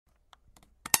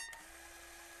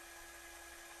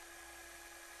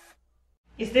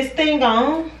Is this thing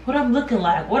on? What I'm looking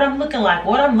like? What I'm looking like?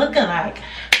 What I'm looking like?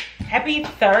 Happy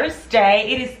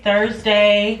Thursday. It is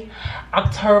Thursday,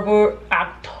 October.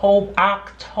 I've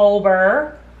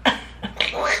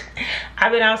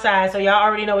been outside, so y'all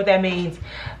already know what that means.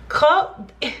 I'm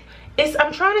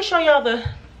trying to show y'all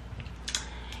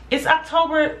it's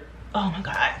October. Oh my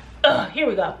God. Here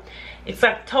we go. It's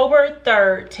October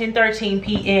 3rd, 10:13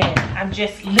 p.m. I'm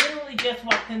literally just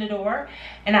walked in the door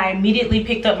and I immediately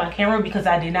picked up my camera because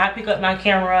I did not pick up my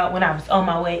camera when I was on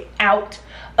my way out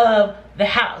of the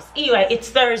house. Anyway, it's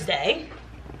Thursday,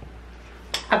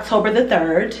 October the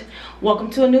 3rd.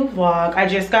 Welcome to a new vlog. I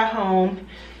just got home.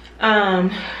 I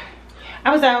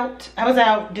was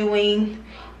out doing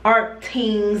art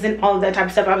things and all of that type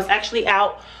of stuff. I was actually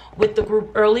out with the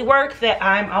group Early Work that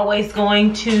I'm always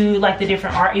going to like the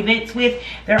different art events with.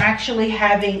 They're actually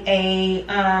having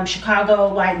a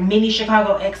Chicago, like mini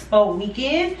Chicago Expo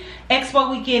weekend. Expo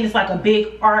weekend is like a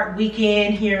big art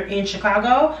weekend here in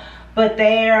Chicago, but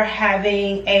they're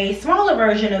having a smaller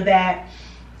version of that.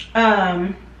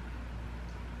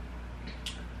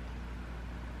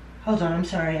 Hold on, I'm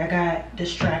sorry, I got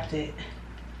distracted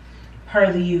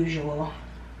per the usual.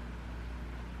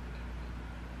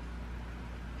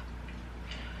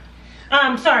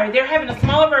 Sorry, they're having a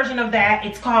smaller version of that.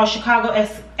 It's called Chicago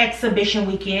Exhibition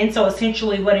Weekend. So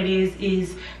essentially what it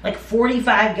is like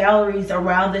 45 galleries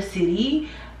around the city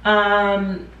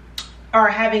are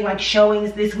having like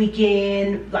showings this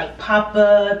weekend, like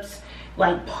pop-ups,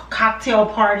 like cocktail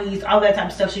parties, all that type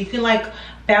of stuff. So you can like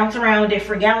bounce around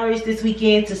different galleries this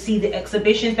weekend to see the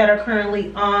exhibitions that are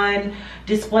currently on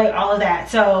display, all of that.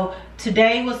 So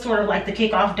today was sort of like the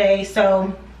kickoff day.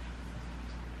 So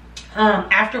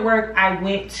after work, I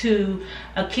went to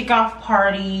a kickoff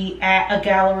party at a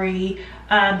gallery.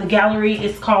 The gallery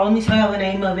is called, let me tell you the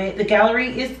name of it. The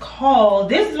gallery is called,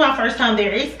 this is my first time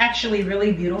there. It's actually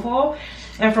really beautiful.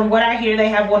 And from what I hear, they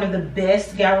have one of the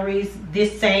best galleries.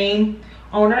 This same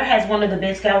owner has one of the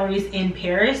best galleries in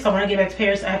Paris. So when I get back to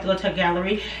Paris, I have to go to a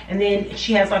gallery. And then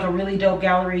she has like a really dope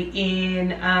gallery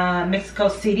in Mexico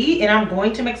City. And I'm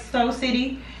going to Mexico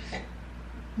City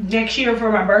next year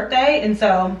for my birthday. And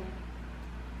so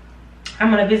I'm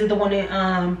gonna visit the one in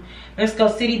Mexico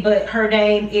City, but her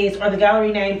name is, or the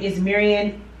gallery name is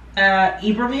Marian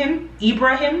Ibrahim,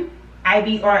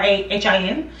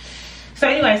 I-B-R-A-H-I-M. So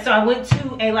anyway, so I went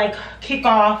to a like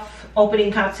kickoff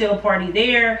opening cocktail party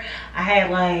there. I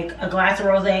had like a glass of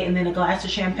rosé and then a glass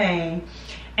of champagne.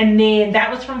 And then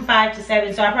that was from 5 to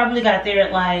 7. So I probably got there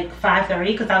at like 5:30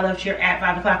 because I left here at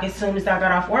 5 o'clock as soon as I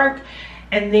got off work.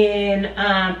 And then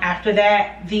after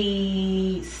that,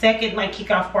 the second like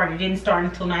kickoff party didn't start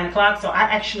until 9 o'clock. So I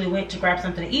actually went to grab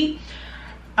something to eat.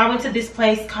 I went to this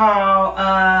place called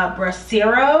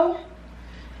Bracero.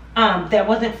 That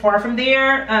wasn't far from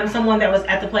there. Someone that was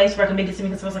at the place recommended to me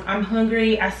because I was like, I'm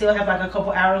hungry. I still have like a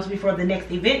couple hours before the next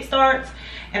event starts.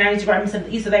 And I need to grab me something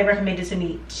to eat. So they recommended to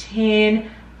me 10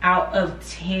 out of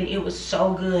 10. It was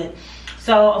so good.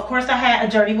 So of course I had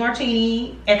a dirty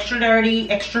martini, extra dirty,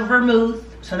 extra vermouth.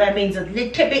 So that means a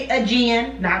little bit of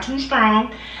gin, not too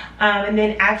strong. And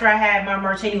then after I had my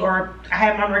martini,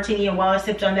 and while I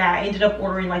sipped on that, I ended up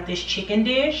ordering like this chicken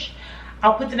dish.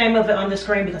 I'll put the name of it on the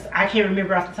screen because I can't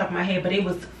remember off the top of my head, but it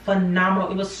was phenomenal.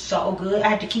 It was so good. I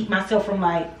had to keep myself from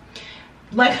like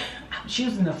I was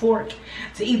using the fork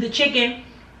to eat the chicken.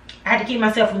 I had to keep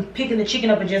myself from picking the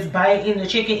chicken up and just biting the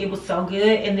chicken. It was so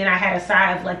good. And then I had a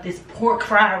side of like this pork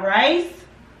fried rice.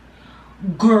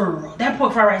 Girl, that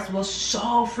pork fried rice was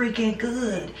so freaking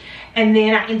good. And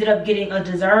then I ended up getting a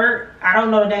dessert. I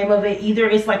don't know the name of it either.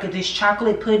 It's like this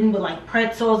chocolate pudding with like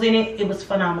pretzels in it. It was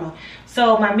phenomenal.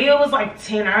 So my meal was like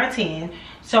 10 out of 10.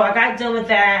 So I got done with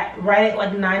that right at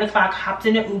like 9 o'clock, hopped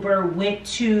in an Uber, went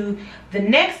to the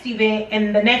next event.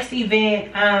 And the next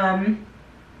event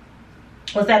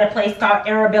was at a place called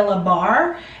Arabella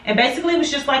Bar. And basically it was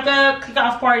just like a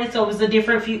kickoff party. So it was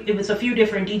a few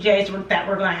different DJs that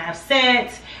were gonna have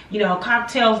sets, you know,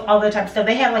 cocktails, all that type of stuff.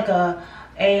 They had like a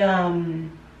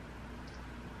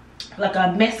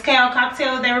mezcal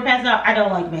cocktail they were passing out. I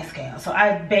don't like mezcal, so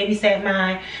I babysat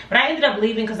mine, but I ended up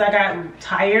leaving because I got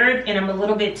tired and I'm a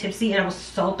little bit tipsy and I was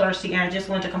so thirsty and I just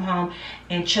wanted to come home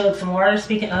and chug some water.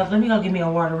 Speaking of, let me go get me a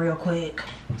water real quick.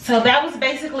 So that was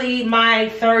basically my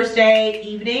Thursday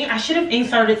evening. I should have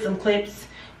inserted some clips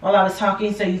while I was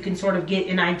talking so you can sort of get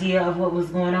an idea of what was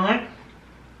going on.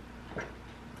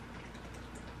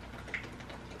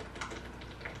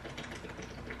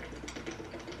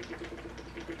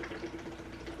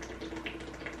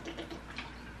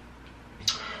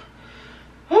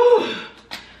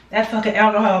 That fucking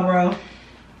alcohol, bro.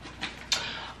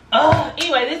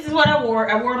 Anyway, this is what I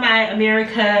wore. I wore my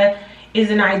America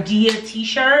is an Idea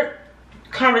t-shirt.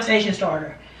 Conversation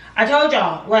starter. I told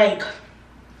y'all, like,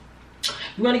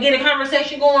 you want to get a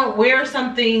conversation going, wear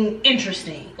something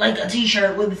interesting, like a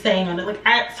t-shirt with a saying on it.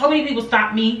 Like, so many people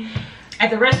stopped me at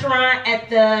the restaurant,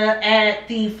 at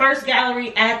the first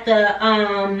gallery, at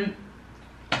the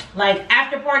like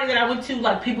after party that I went to.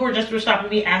 Like, people were stopping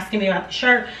me, asking me about the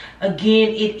shirt. Again,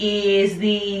 it is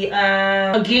the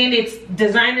again, it's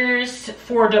Designers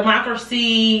for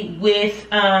Democracy with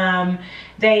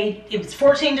it's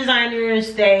 14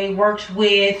 designers. They worked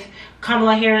with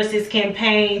Kamala Harris's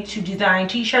campaign to design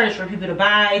t-shirts for people to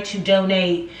buy to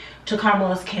donate to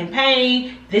Kamala's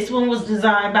campaign. This one was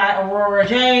designed by Aurora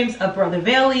James of Brother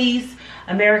Valley's.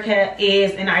 America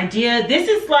is an Idea. This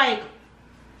is like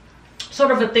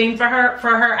sort of a thing for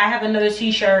her. I have another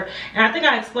t-shirt, and I think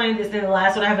I explained this in the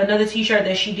last one. I have another t-shirt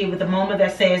that she did with a moment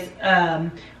that says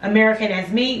American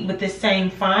as me with this same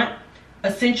font.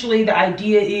 Essentially, the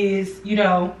idea is, you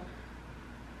know,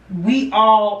 we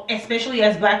all, especially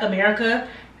as Black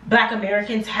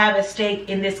Americans, have a stake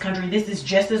in this country. This is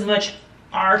just as much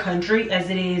our country as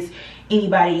it is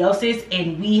anybody else's,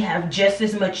 and we have just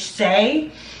as much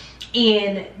say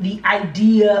in the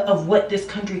idea of what this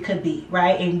country could be,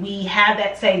 right? And we have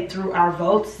that say through our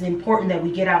votes. It's important that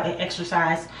we get out and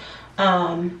exercise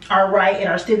our right and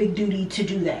our civic duty to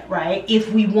do that, right?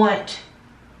 If we want,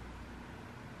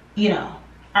 you know,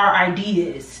 our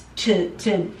ideas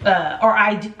our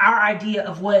idea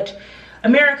of what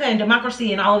America and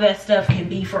democracy and all of that stuff can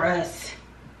be for us.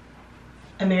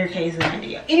 America is an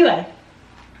Idea. Anyway,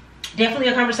 definitely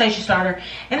a conversation starter.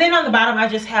 And then on the bottom, I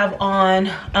just have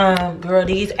on girl,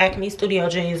 these Acme Studio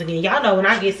jeans again. Y'all know when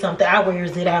I get something, I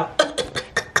wears it out.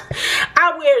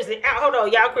 I wears it out. Hold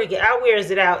on, y'all cricket. I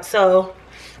wears it out. So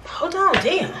hold on,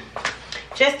 damn.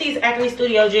 Just these Acme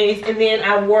Studio jeans, and then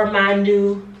I wore my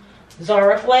new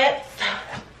Zara flats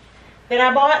that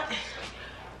I bought.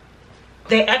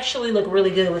 They actually look really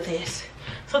good with this.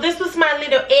 So this was my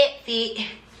little outfit.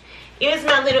 It was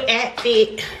my little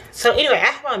outfit. So anyway, I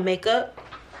have on makeup.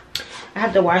 I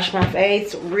have to wash my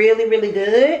face really, really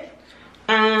good.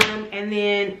 And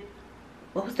then,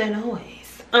 what was that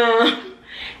noise?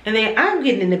 And then I'm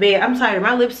getting in the bed. I'm tired.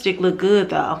 My lipstick look good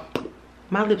though.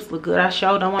 My lips look good. I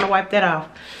sure don't want to wipe that off.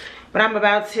 But I'm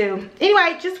about to.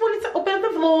 Anyway, just wanted to open up the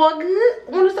vlog.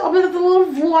 Wanted to open up the little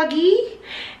vloggy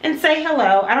and say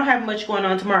hello. I don't have much going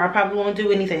on tomorrow. I probably won't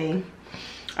do anything.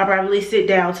 I'll probably sit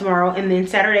down tomorrow, and then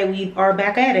Saturday we are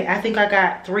back at it. I think I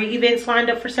got 3 events lined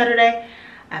up for Saturday.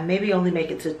 I maybe only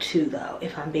make it to 2 though,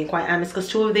 if I'm being quite honest, because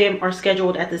 2 of them are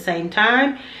scheduled at the same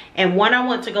time, and one I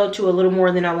want to go to a little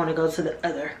more than I want to go to the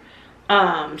other.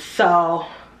 So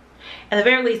at the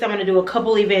very least, I'm going to do a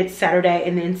couple events Saturday,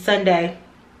 and then Sunday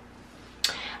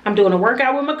I'm doing a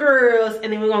workout with my girls,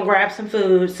 and then we're gonna grab some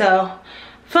food. So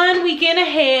fun weekend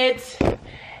ahead,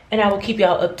 and I will keep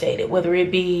y'all updated, whether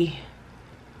it be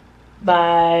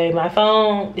by my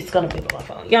phone. It's gonna be by my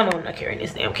phone. Y'all know I'm not carrying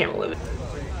this damn camera with me.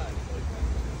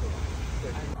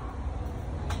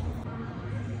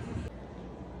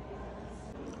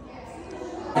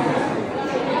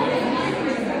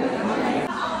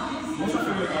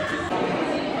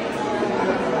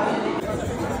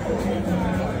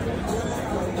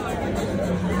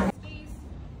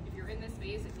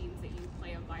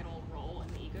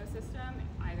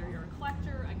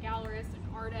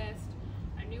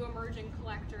 Emerging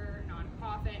collector,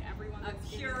 nonprofit, everyone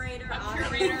that's a curator,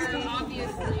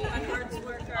 obviously, an arts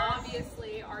worker,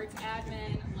 obviously, arts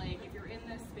admin. Like, if you're in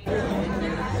this space,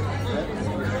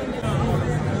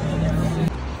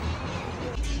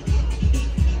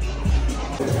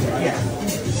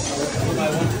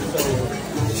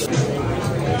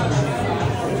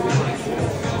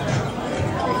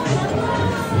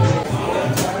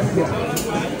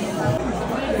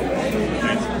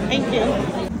 Thank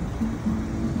you.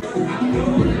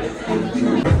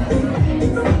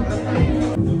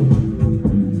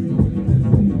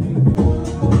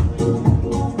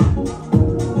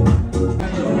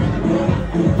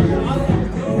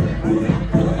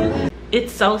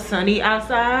 It's so sunny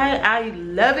outside. I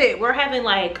love it. We're having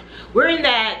we're in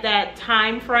that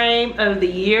time frame of the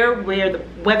year where the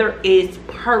weather is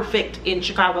perfect in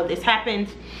Chicago. This happens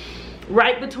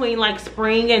right between like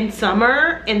spring and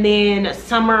summer, and then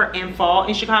summer and fall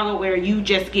in Chicago, where you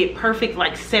just get perfect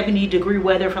like 70-degree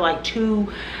weather for like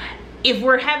 2, if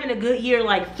we're having a good year,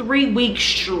 like 3 weeks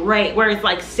straight, where it's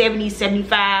like 70,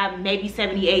 75, maybe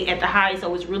 78 at the high.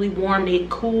 So it's really warm. It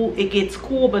gets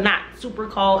cool, but not super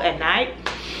cold at night.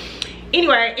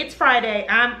 Anyway, it's Friday.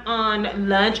 I'm on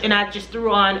lunch and I just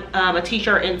threw on a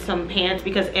t-shirt and some pants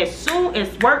because as soon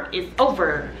as work is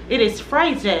over, it is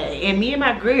Friday and me and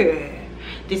my girl,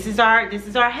 this is our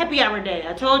happy hour day.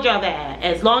 I told y'all that.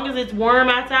 As long as it's warm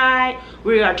outside,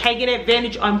 we are taking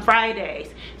advantage on Fridays.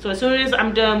 So as soon as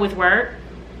I'm done with work,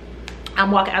 I'm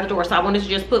walking out the door. So I wanted to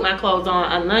just put my clothes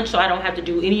on lunch so I don't have to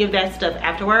do any of that stuff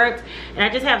afterwards. And I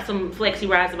just have some flexi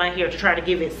rods in my hair to try to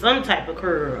give it some type of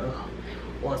curl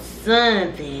or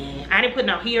something. I didn't put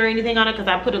no heat or anything on it because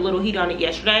I put a little heat on it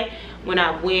yesterday when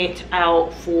I went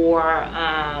out for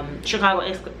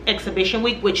Chicago Exhibition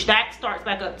Week, which that starts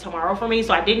back up tomorrow for me.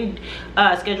 So I didn't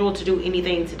schedule to do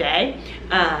anything today,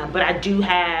 but I do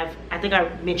have, I think I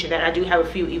mentioned that I do have a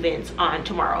few events on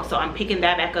tomorrow. So I'm picking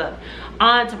that back up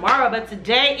on tomorrow. But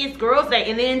today is Girls Day,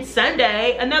 and then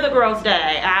Sunday, another Girls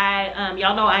Day.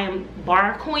 Y'all know I am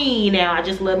bar queen now. I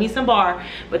just love me some bar,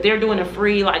 but they're doing a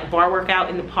free like bar workout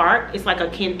in the park. It's like a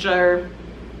Kendra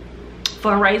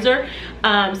fundraiser.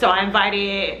 So I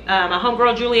invited my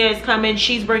homegirl Julia is coming.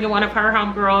 She's bringing one of her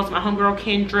homegirls, my homegirl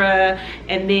Kendra,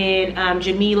 and then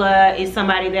Jamila is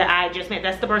somebody that I just met.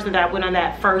 That's the person that I went on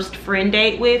that first friend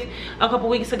date with a couple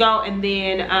weeks ago. And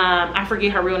then I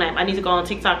forget her real name. I need to go on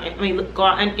TikTok, go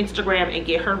on Instagram and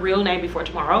get her real name before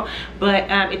tomorrow. But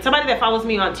it's somebody that follows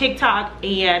me on TikTok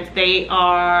and they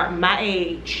are my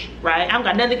age, right? I don't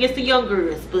got nothing against the young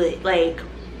girls, but like,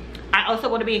 I also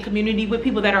want to be in community with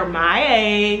people that are my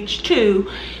age too.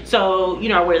 So, you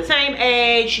know, we're the same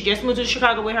age. She just moved to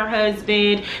Chicago with her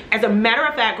husband. As a matter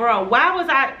of fact, girl, why was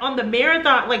I on the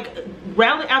marathon, like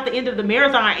rounding out the end of the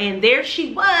marathon, and there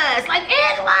she was, like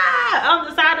Angela, on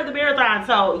the side of the marathon.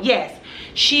 So yes,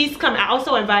 she's coming. I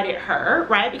also invited her,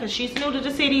 right, because she's new to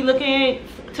the city, looking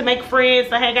to make friends,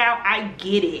 to hang out. I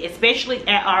get it, especially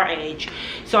at our age.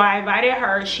 So I invited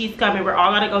her. She's coming. We're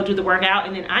all gonna go do the workout,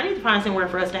 and then I need to find somewhere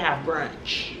for us to have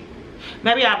brunch.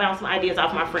 Maybe I'll bounce some ideas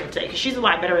off my friend today, because she's a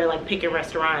lot better at like picking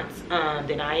restaurants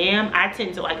than I am. I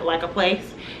tend to like a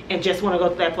place and just want to go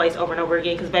to that place over and over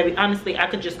again, because baby, honestly, I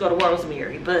could just go to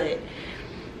Rosemary, but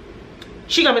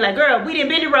she gonna be like, girl, we didn't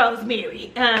been to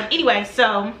Rosemary. Anyway,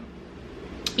 so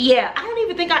yeah, I don't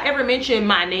even think I ever mentioned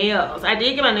my nails. I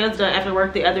did get my nails done after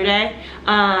work the other day.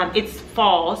 It's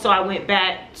fall, so I went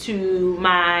back to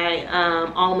my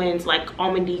almonds, like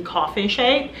almondy coffin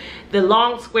shape. The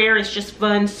long square is just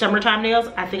fun summertime nails.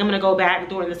 I think I'm gonna go back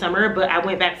during the summer, but I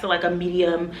went back to like a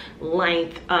medium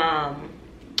length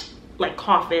like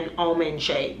coffin almond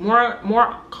shape.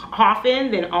 More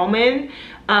coffin than almond.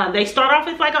 They start off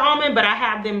as like an almond, but I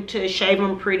have them to shave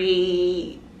them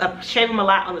shave them a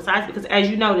lot on the sides, because as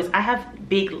you notice, I have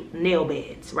big nail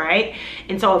beds, right?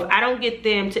 And so if I don't get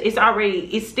them to,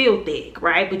 it's still thick,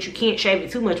 right? But you can't shave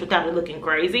it too much without it looking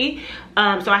crazy.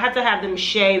 So I have to have them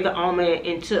shave the almond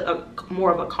into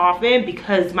more of a coffin,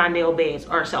 because my nail beds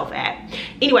are so fat.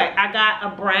 Anyway, I got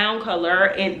a brown color,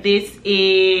 and this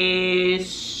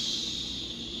is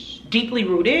Deeply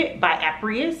Rooted by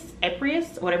Aprius,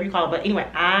 whatever you call it. But anyway,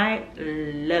 I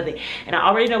love it, and I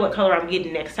already know what color I'm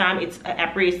getting next time. It's an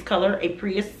Aprius color,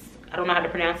 Aprius, I don't know how to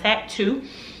pronounce that, 2.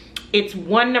 It's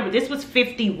one number. This was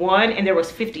 51 and there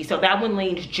was 50, so that one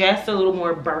leans just a little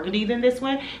more burgundy than this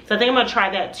one. So I think I'm gonna try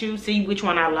that too, see which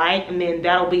one I like, and then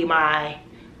that'll be my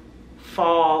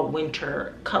fall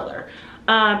winter color.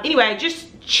 Anyway,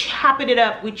 just chopping it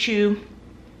up with you.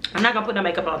 I'm not gonna put no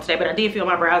makeup on today, but I did fill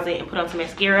my brows in and put on some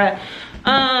mascara.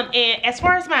 And as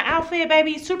far as my outfit,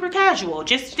 baby, super casual.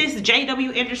 Just this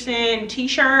JW Anderson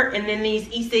t-shirt, and then these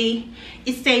Issey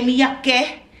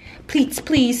Miyake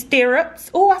please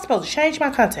stirrups. Oh, I'm supposed to change my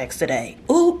contacts today.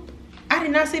 Oh, I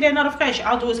did not see that notification.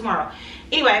 I'll do it tomorrow.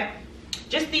 Anyway,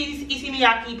 just these Issey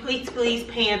Miyake please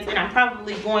pants, and I'm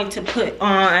probably going to put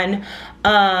on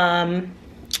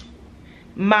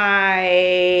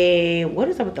my, what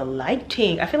is up with the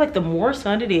lighting? I feel like the more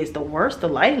sun it is, the worse the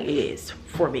lighting is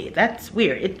for me. That's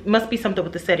weird. It must be something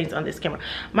with the settings on this camera.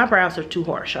 My brows are too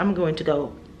harsh. I'm going to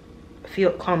go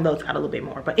calm those out a little bit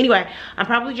more. But anyway, I'm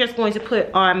probably just going to put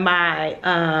on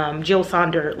my Jill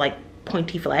Sander like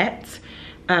pointy flats.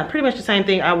 Pretty much the same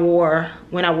thing I wore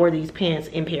when I wore these pants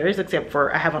in Paris, except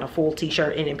for I have on a full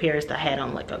t-shirt, and in Paris I had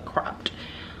on like a cropped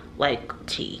like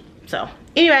tee. So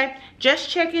anyway, just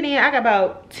checking in. I got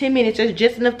about 10 minutes,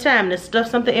 just enough time to stuff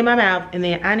something in my mouth, and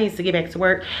then I need to get back to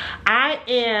work. I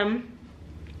am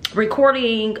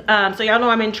recording, so y'all know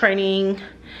I'm in training.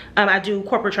 I do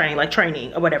corporate training, like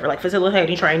training or whatever, like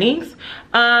facilitating trainings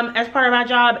as part of my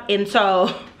job. And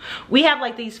so we have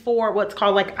like these 4 what's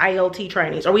called like ILT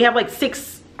trainings, or we have like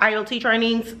 6 IoT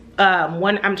trainings.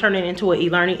 One I'm turning into an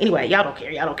e-learning. Anyway, y'all don't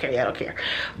care.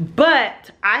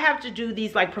 But I have to do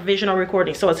these like provisional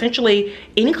recordings. So essentially,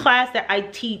 any class that I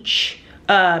teach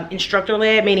instructor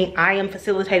led, meaning I am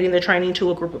facilitating the training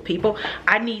to a group of people,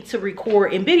 I need to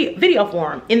record in video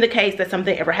form in the case that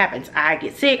something ever happens. I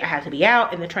get sick, I have to be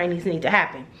out, and the trainings need to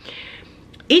happen.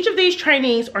 Each of these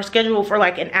trainings are scheduled for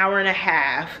like an hour and a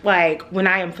half, like when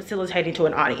I am facilitating to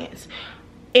an audience.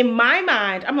 In my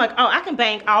mind, I'm like, oh, I can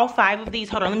bang all 5 of these.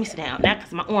 Hold on, let me sit down now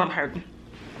because my arm hurting.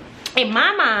 In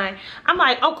my mind, I'm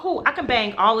like, oh, cool, I can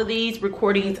bang all of these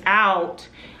recordings out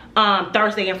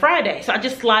Thursday and Friday. So I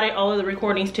just slotted all of the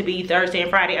recordings to be Thursday and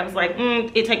Friday. I was like,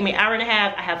 it take me an hour and a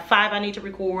half. I have 5 I need to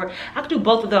record. I could do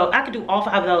both of those. I could do all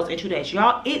 5 of those in 2 days.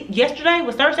 Y'all, yesterday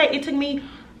was Thursday. It took me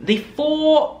the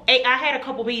full 8. I had a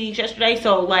couple meetings yesterday,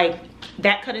 so like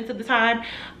that cut into the time.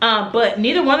 But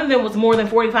neither one of them was more than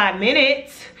 45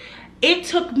 minutes. It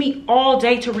took me all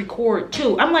day to record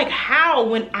too. I'm like, how,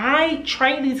 when I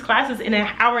train these classes in an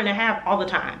hour and a half all the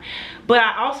time? But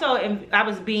I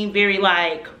was being very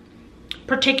like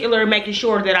particular, making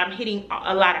sure that I'm hitting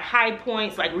a lot of high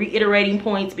points, like reiterating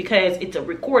points, because it's a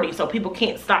recording, so people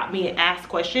can't stop me and ask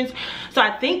questions. So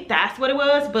I think that's what it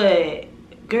was. But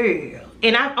girl,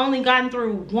 and I've only gotten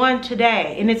through 1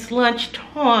 today, and it's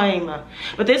lunchtime.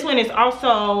 But this one is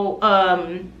also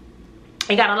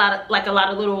it got a lot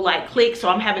of little like clicks, so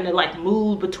I'm having to like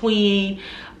move between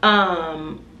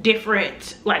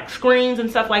different like screens and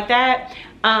stuff like that.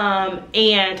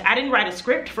 And I didn't write a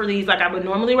script for these like I would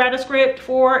normally write a script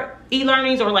for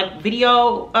e-learnings or like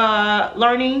video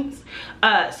learnings.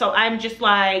 So I'm just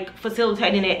like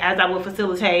facilitating it as I would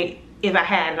facilitate if I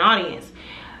had an audience.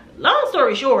 Long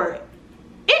story short,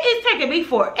 it is taking me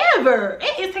forever.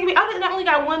 It is taking me, I only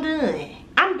got 1 done.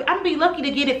 I'm gonna be lucky to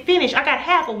get it finished. I got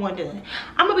half of 1 done.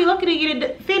 I'm gonna be lucky to get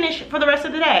it finished for the rest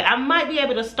of the day. I might be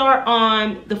able to start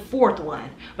on the 4th one,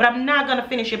 but I'm not gonna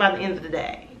finish it by the end of the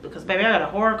day, because baby, I got a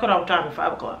hard cutoff time at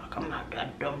 5 o'clock. I'm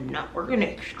not working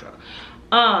extra,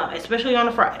 especially on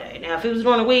a Friday. Now if it was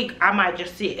during the week, I might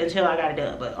just sit until I got it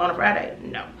done, but on a Friday,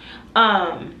 no.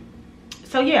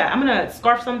 So yeah, I'm gonna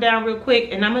scarf some down real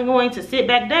quick, and I'm going to sit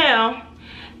back down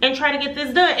and try to get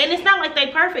this done. And it's not like they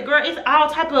perfect, girl. It's all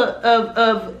type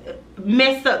of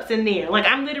mess ups in there. Like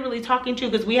I'm literally talking to,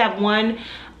 because we have one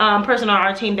person on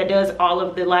our team that does all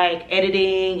of the like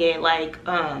editing and like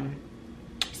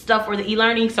stuff for the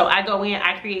e-learning. So I go in,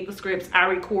 I create the scripts, I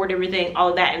record everything, all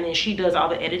of that, and then she does all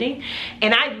the editing.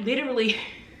 And I literally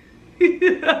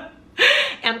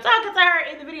am talking to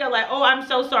her in the video like, oh, I'm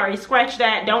so sorry, scratch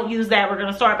that, don't use that, we're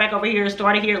gonna start back over here,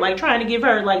 start it here, like trying to give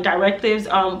her like directives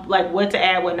on like what to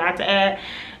add, what not to add.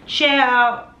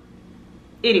 Child,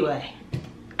 anyway,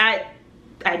 I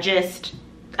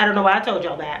don't know why I told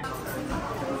y'all that.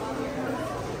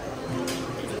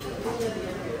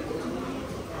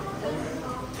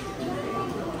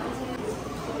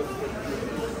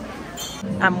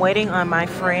 I'm waiting on my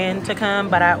friend to come,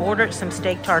 but I ordered some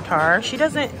steak tartare.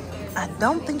 I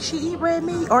don't think she eat red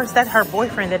meat, or is that her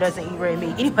boyfriend that doesn't eat red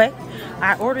meat? Anyway,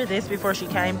 I ordered this before she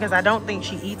came because I don't think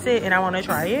she eats it and I want to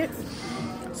try it.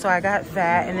 So I got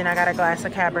that, and then I got a glass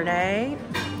of Cabernet.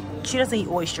 She doesn't eat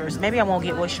oysters. Maybe I won't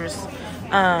get oysters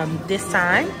this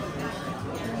time.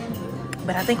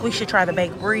 But I think we should try the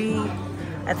baked brie.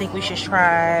 I think we should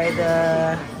try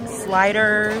the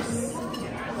sliders.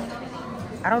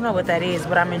 I don't know what that is,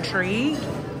 but I'm intrigued.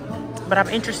 But I'm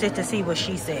interested to see what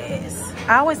she says.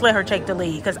 I always let her take the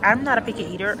lead because I'm not a picky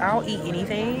eater. I'll eat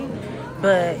anything.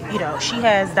 But, you know, she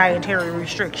has dietary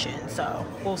restrictions, so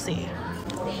we'll see.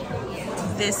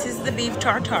 This is the beef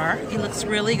tartare. It looks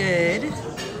really good.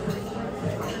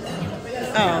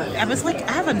 Oh, I was like,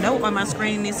 I have a note on my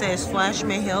screen that says flash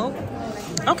may help.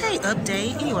 Okay,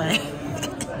 update. Anyway.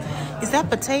 Is that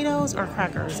potatoes or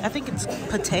crackers? I think it's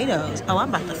potatoes. Oh, I'm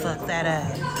about to fuck that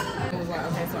up.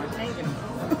 Okay, so I'm taking them.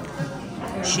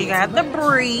 She got the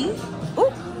brie.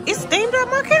 Ooh, it steamed up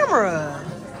my camera.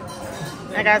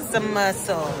 I got some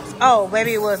mussels. Oh,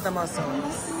 maybe it was the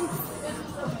mussels.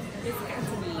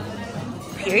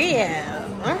 Period.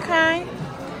 Okay.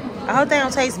 I hope they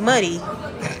don't taste muddy.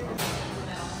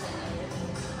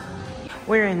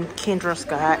 We're in Kendra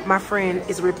Scott. My friend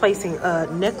is replacing a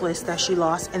necklace that she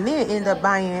lost and then ended up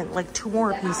buying like 2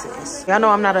 more pieces. Y'all know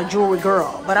I'm not a jewelry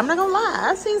girl, but I'm not gonna lie.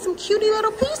 I've seen some cutie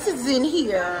little pieces in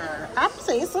here. I'm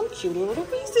seeing some cutie little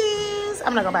pieces.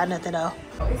 I'm not gonna buy nothing though.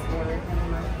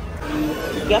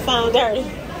 Your phone dirty. So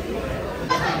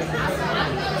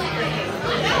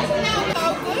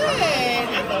good.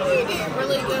 I think we did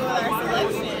really good with our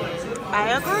selection. I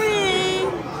agree.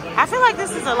 I feel like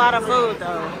this is a lot of food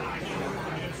though.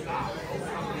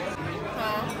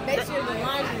 Make sure the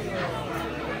laundry room.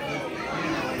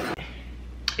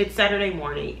 It's Saturday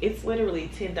morning. It's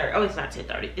literally 10:30. Oh, it's not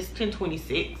 10:30. It's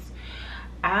 10:26.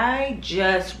 I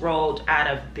just rolled out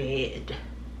of bed,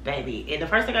 baby. And the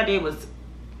first thing I did was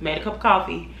made a cup of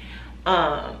coffee.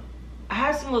 I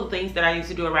have some little things that I used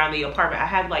to do around the apartment. I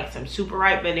have like some super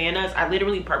ripe bananas. I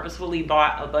literally purposefully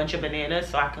bought a bunch of bananas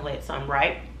so I can let some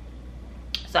ripe,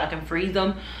 so I can freeze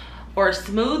them for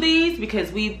smoothies,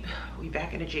 because we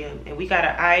back in the gym and we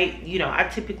gotta, I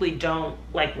typically don't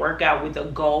like work out with a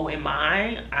goal in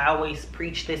mind. I always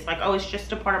preach this like, oh, it's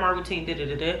just a part of my routine,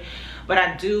 but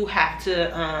I do have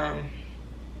to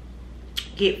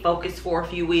get focused for a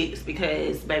few weeks,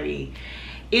 because baby,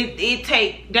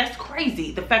 that's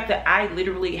crazy, the fact that I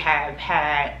literally have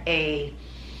had a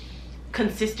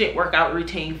consistent workout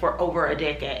routine for over a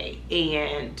decade,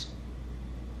 and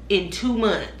in 2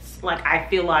 months, like, I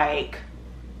feel like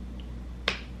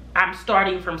I'm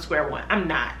starting from square one. I'm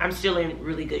not. I'm still in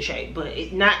really good shape,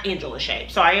 but not Angela shape.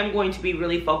 So I am going to be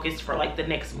really focused for like the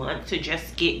next month to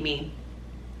just get me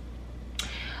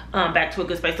back to a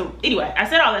good space. So anyway, I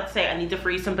said all that to say I need to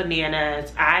freeze some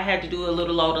bananas. I had to do a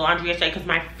little load of laundry yesterday because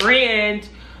my friend,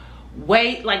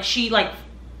 I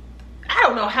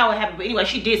don't know how it happened, but anyway,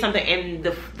 she did something, and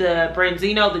the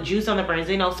Branzino, the juice on the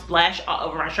Branzino splashed all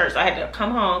over my shirt. So I had to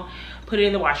come home, put it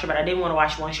in the washer, but I didn't want to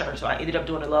wash one shirt, so I ended up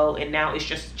doing a load, and now it's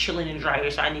just chilling in the dryer.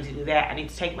 So I need to do that. I need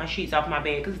to take my sheets off my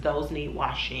bed because those need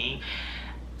washing.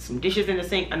 Some dishes in the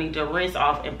sink I need to rinse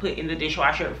off and put in the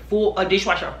dishwasher. A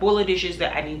dishwasher full of dishes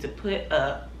that I need to put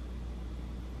up.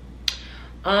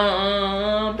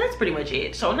 That's pretty much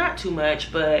it. So not too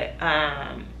much, but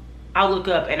I'll look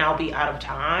up and I'll be out of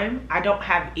time. I don't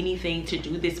have anything to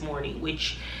do this morning,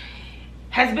 which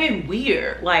has been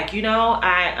weird. Like, you know,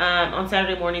 I on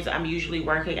Saturday mornings I'm usually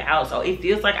working out, so it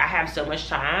feels like I have so much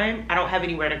time. I don't have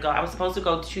anywhere to go. I was supposed to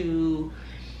go to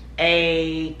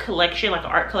a collection, like an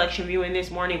art collection viewing this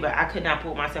morning, but I could not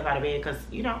pull myself out of bed because,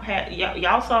 you know,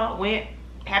 y'all saw, went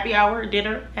happy hour,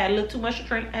 dinner, had a little too much to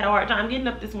drink, had a hard time getting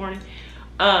up this morning.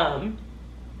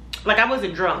 Like, I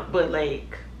wasn't drunk, but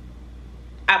like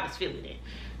I was feeling it.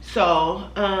 So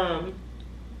I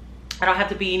don't have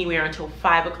to be anywhere until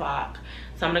 5 o'clock.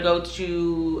 So I'm gonna go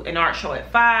to an art show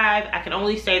at 5. I can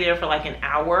only stay there for like an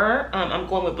hour. I'm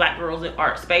going with Black Girls in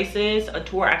Art Spaces, a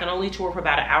tour. I can only tour for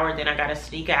about an hour, then I gotta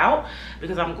sneak out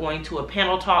because I'm going to a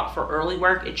panel talk for early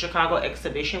work at Chicago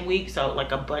Exhibition Week. So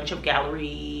like a bunch of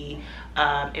gallery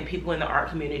and people in the art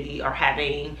community are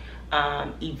having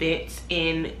events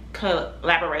in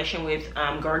collaboration with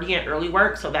Guardian Early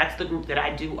Work. So that's the group that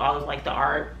I do all of like the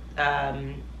art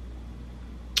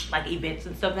like events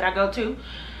and stuff that I go to.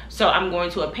 So I'm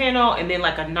going to a panel and then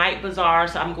like a night bazaar.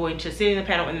 So I'm going to sit in the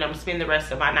panel and then I'm gonna spend the rest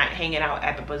of my night hanging out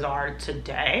at the bazaar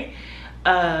today.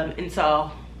 And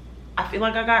so I feel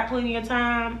like I got plenty of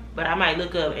time, but I might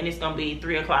look up and it's gonna be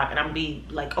 3 o'clock and I'm gonna be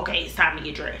like, okay, it's time to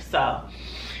get dressed. So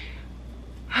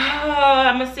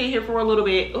I'm gonna sit here for a little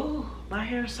bit. Ooh, my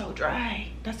hair is so dry.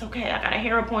 That's okay. I got a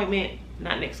hair appointment,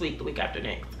 not next week, the week after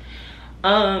next.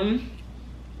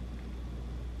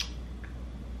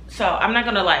 So I'm not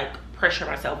gonna like pressure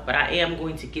myself, but I am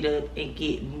going to get up and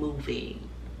get moving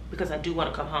because I do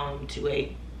want to come home to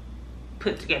a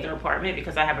put together apartment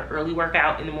because I have an early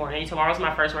workout in the morning. Tomorrow's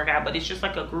my first workout, but it's just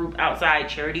like a group outside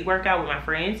charity workout with my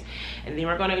friends, and then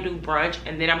we're going to do brunch,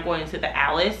 and then I'm going to the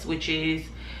Alice, which is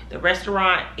the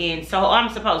restaurant in Soho.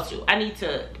 I'm supposed to. I need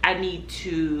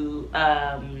to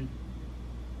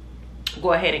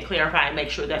go ahead and clarify and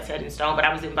make sure that's set in stone, but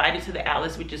I was invited to the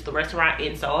Alice, which is the restaurant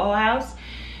in Soho House.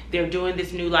 They're doing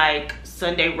this new like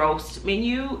Sunday roast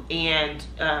menu, and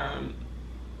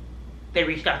they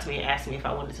reached out to me and asked me if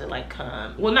I wanted to like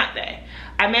come. Well, not that.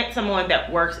 I met someone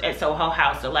that works at Soho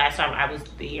House the last time I was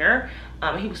there.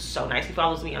 He was so nice. He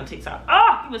follows me on TikTok.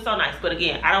 Oh, he was so nice. But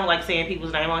again, I don't like saying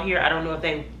people's name on here. I don't know if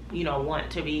they, you know, want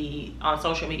to be on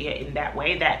social media in that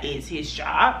way. That is his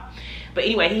job. But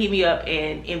anyway, he hit me up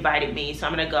and invited me, so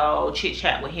I'm gonna go chit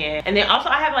chat with him. And then also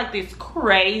I have like this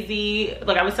crazy,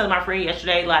 like I was telling my friend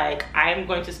yesterday, like I'm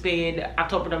going to spend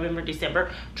October, November,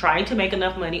 December trying to make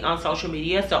enough money on social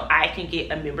media so I can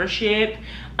get a membership.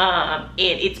 And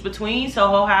it's between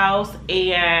Soho House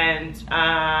and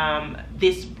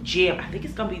this gym. I think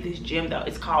it's gonna be this gym though.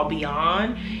 It's called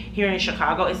Beyond here in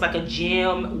Chicago. It's like a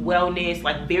gym wellness,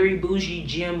 like very bougie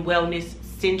gym wellness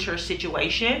center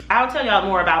situation. I'll tell y'all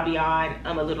more about Beyond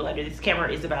a little later. This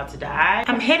camera is about to die.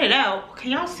 I'm headed out.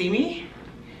 Can y'all see me?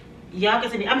 Y'all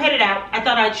can see me. I'm headed out. I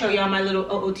thought I'd show y'all my little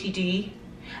OOTD.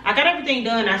 I got everything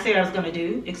done I said I was gonna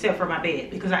do except for my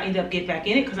bed because I ended up getting back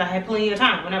in it because I had plenty of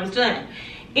time when I was done.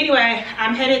 Anyway,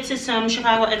 I'm headed to some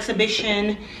Chicago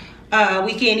exhibition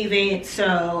weekend event.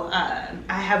 So I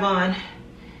have on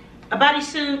a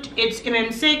bodysuit. It's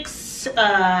MM6,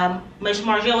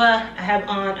 Margiela. I have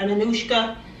on an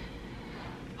Anushka.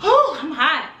 Oh, I'm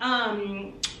hot.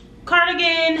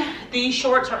 Cardigan. These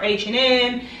shorts are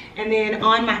H&M. And then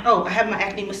on my, I have my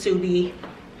Acne Masubi.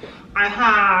 I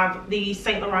have the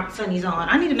Saint Laurent sunnies on.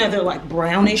 I need another like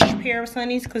brownish pair of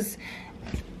sunnies because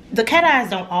the cat eyes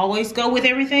don't always go with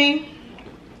everything.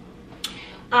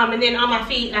 And then on my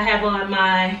feet, I have on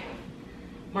my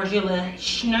Margiela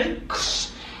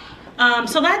Snakes.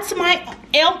 So that's my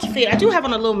outfit. I do have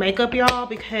on a little makeup, y'all,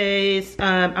 because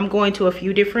I'm going to a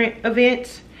few different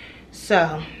events.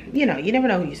 So, you know, you never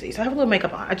know who you see. So I have a little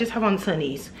makeup on. I just have on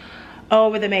sunnies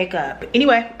over the makeup.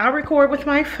 Anyway, I'll record with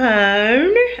my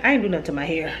phone. I ain't do nothing to my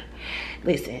hair.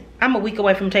 Listen, I'm a week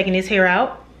away from taking this hair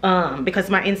out because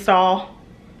my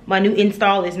new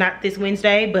install is not this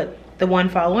Wednesday, but the one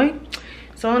following.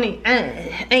 So I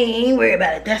ain't worried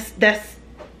about it. That's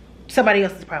somebody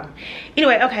else's problem.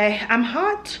 Anyway, okay, I'm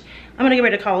hot. I'm gonna get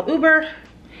ready to call Uber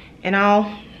and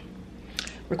I'll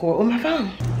record with my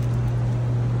phone.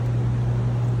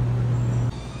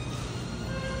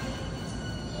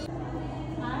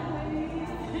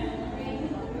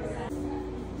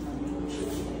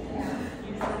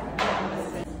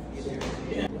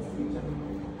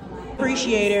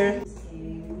 Appreciator. Are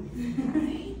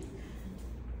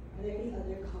there any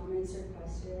other comments or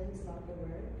questions about the work?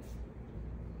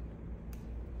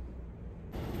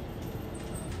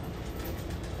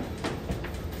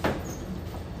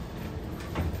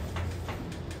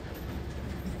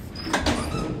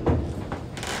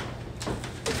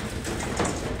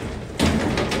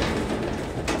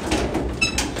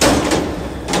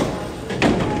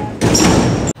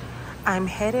 I'm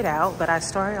headed out, but I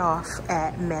started off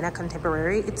at Mana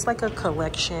Contemporary. It's like a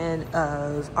collection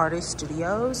of artist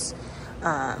studios.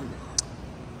 I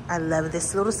love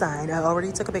this little sign. I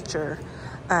already took a picture.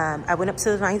 I went up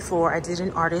to the 9th floor. I did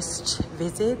an artist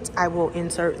visit. I will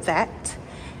insert that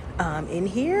in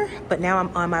here, but now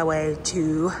I'm on my way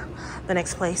to the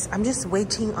next place. I'm just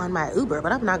waiting on my Uber,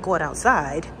 but I'm not going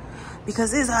outside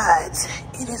because it's hot.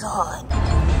 It is hot.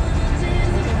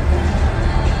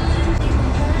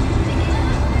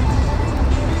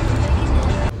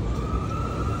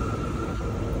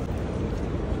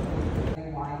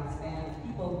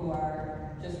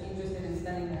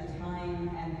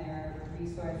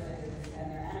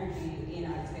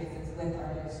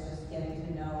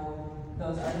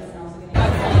 Those artists and also getting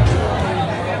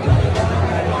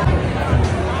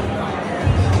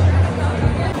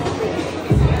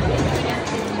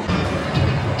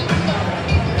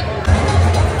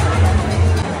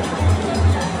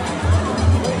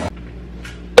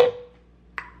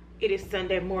It is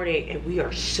Sunday morning and we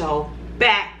are so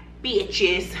back,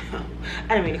 bitches.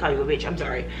 I didn't mean to call you a bitch, I'm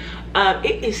sorry.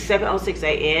 It is 7:06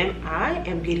 a.m. I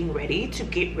am getting ready to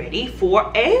get ready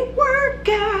for a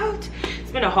workout.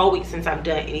 It's been a whole week since I've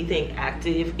done anything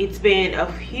active. It's been a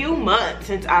few months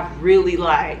since I've really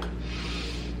like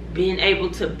been able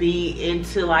to be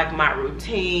into like my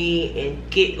routine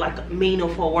and get like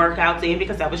meaningful workouts in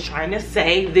because I was trying to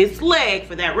save this leg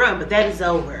for that run, but that is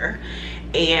over.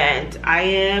 And I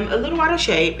am a little out of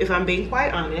shape if I'm being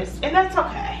quite honest, and that's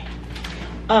okay.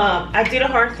 I did a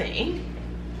hard thing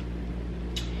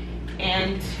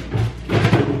and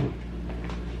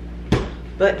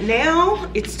but now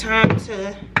it's time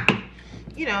to,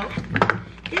 you know,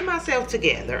 get myself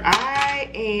together. I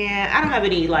don't have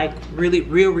any like really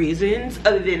real reasons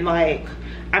other than like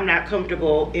I'm not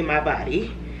comfortable in my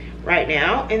body right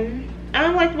now and I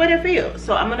don't like the way it feels.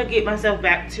 So I'm gonna get myself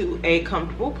back to a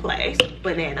comfortable place.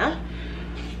 Banana.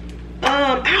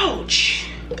 Ouch.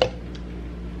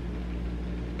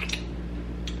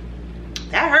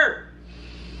 That hurt.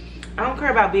 I don't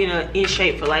care about being in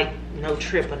shape for like no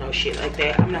trip or no shit like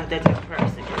that. I'm not that type of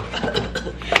person.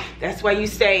 That's why you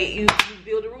say you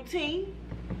build a routine.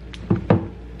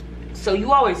 So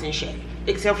you always in shape,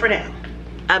 except for now.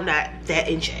 I'm not that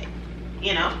in shape,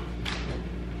 you know?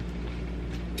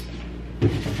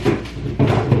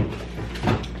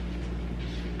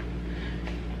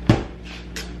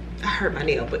 I hurt my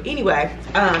nail, but anyway,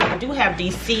 I do have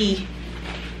DC,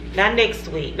 not next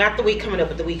week, not the week coming up,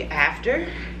 but the week after.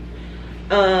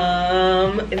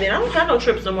 And then I don't have no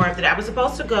trips no more after that. I was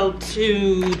supposed to go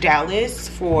to Dallas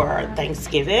for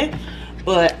Thanksgiving,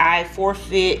 but I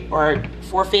forfeited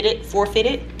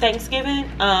Thanksgiving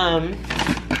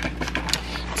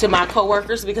to my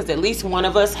coworkers because at least one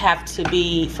of us have to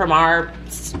be from our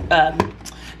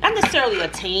not necessarily a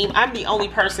team. I'm the only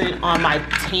person on my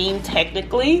team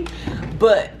technically,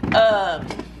 but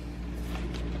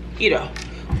you know,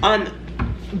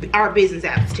 our business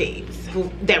apps teams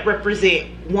that represent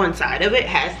one side of it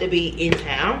has to be in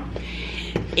town.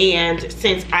 And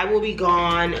since I will be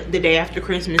gone the day after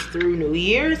Christmas through New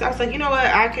Year's, I was like, you know what,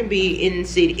 I can be in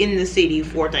the city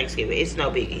for Thanksgiving. It's no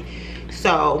biggie.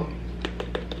 So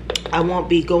I won't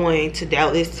be going to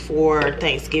Dallas for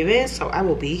Thanksgiving, so I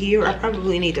will be here. I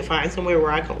probably need to find somewhere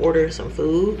where I can order some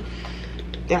food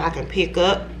that I can pick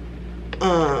up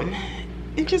and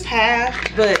just have.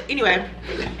 But anyway,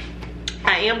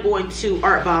 I am going to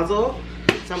Art Basel.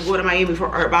 So I'm going to Miami for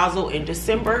Art Basel in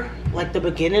December, like the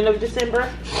beginning of December.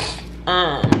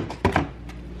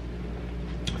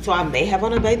 So I may have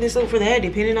on a bathing suit for that,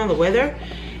 depending on the weather.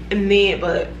 And then,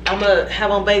 but I'm gonna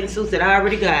have on bathing suits that I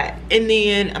already got. And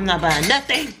then I'm not buying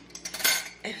nothing.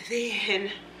 And then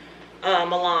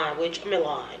Milan,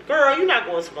 girl, you're not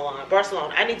going to Milan.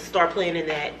 Barcelona, I need to start planning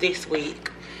that this week.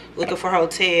 Looking for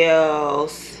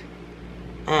hotels.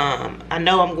 I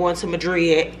know I'm going to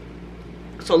Madrid,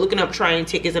 so looking up train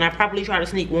tickets, and I probably try to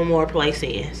sneak one more place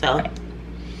in. So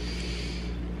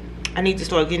I need to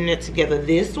start getting it together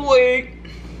this week.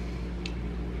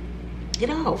 Get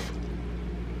off.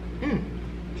 I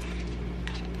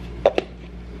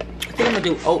think I'm gonna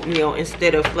do oatmeal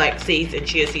instead of flax seeds and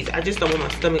chia seeds. I just don't want my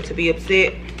stomach to be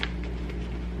upset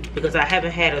because I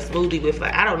haven't had a smoothie with,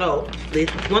 like, I don't know.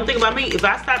 One thing about me, if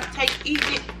I stop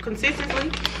eating it consistently,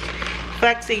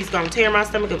 flax seeds gonna tear my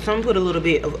stomach up. So I'm gonna put a little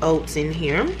bit of oats in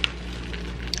here.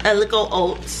 A little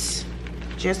oats,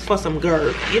 just for some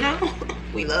girth, you know?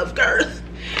 We love girth.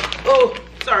 Oh,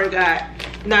 sorry God,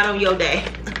 not on your day.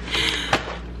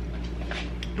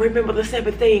 Remember the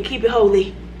Sabbath day and keep it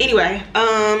holy. Anyway,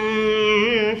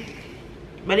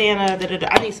 banana,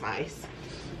 I need some ice.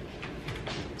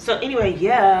 So anyway,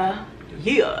 yeah.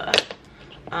 We are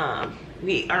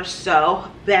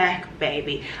so back,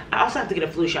 baby. I also have to get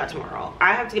a flu shot tomorrow.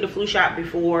 I have to get a flu shot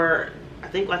before, I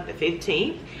think, like the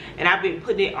 15th. And I've been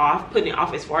putting it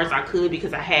off as far as I could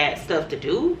because I had stuff to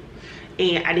do.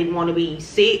 And I didn't want to be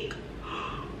sick.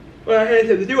 Well, I had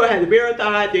to do. I had the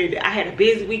marathon. Then I had a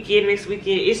busy weekend this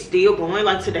weekend. It's still going.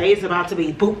 Like today is about to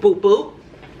be boop, boop, boop.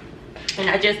 And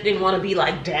I just didn't want to be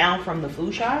like down from the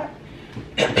flu shot.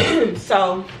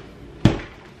 So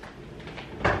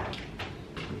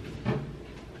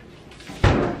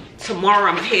tomorrow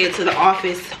I'm gonna head to the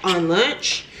office on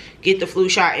lunch, get the flu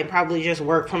shot, and probably just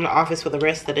work from the office for the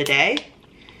rest of the day.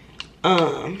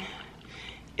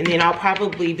 And then I'll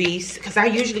probably be, because I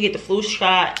usually get the flu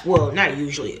shot, well, not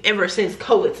usually, ever since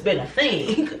COVID's been a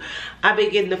thing, I've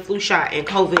been getting the flu shot and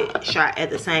COVID shot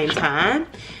at the same time.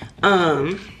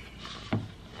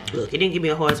 Look, it didn't give me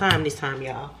a hard time this time,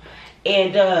 y'all.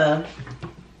 And, oh,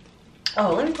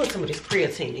 let me put some of this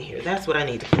creatine in here. That's what I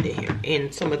need to put in here,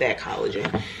 and some of that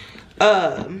collagen.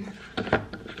 And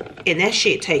that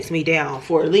shit takes me down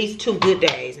for at least 2 good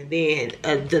days. And then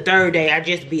the third day, I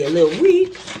just be a little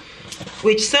weak.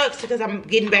 Which sucks because I'm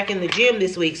getting back in the gym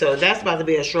this week. So that's about to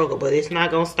be a struggle. But it's not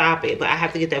going to stop it. But I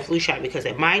have to get that flu shot. Because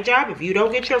at my job, if you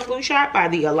don't get your flu shot by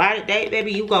the allotted date,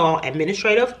 baby, you go on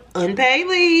administrative unpaid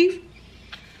leave.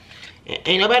 And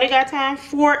ain't nobody got time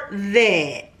for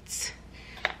that.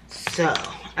 So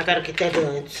I got to get that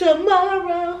done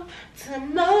tomorrow.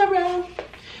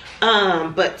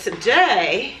 But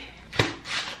today,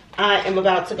 I am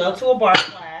about to go to a bar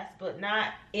class. But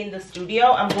not in the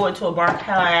studio. I'm going to a bar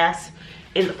class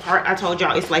in the park. I told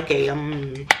y'all it's like a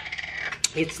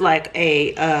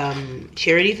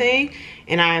charity thing,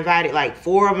 and I invited like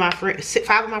 5 of my friends,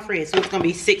 so it's gonna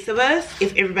be 6 of us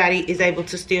if everybody is able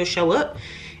to still show up.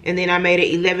 And then I made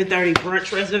an 11:30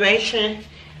 brunch reservation,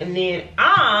 and then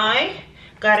I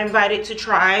got invited to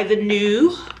try the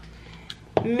new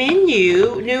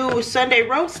Sunday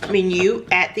roast menu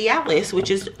at the Alice,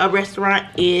 which is a restaurant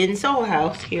in Soho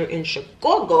House here in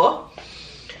Chicago.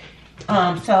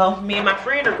 So me and my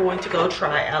friend are going to go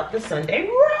try out the Sunday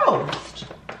roast.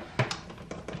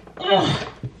 Ugh.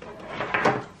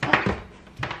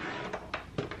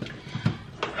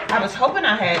 I was hoping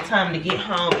I had time to get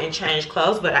home and change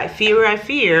clothes, but I fear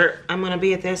I'm gonna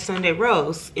be at that Sunday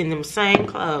roast in them same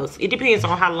clothes. It depends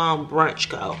on how long brunch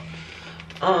go.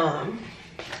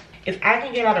 If I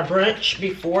can get out of brunch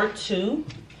before 2,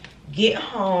 get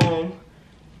home,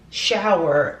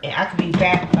 shower, and I could be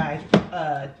back by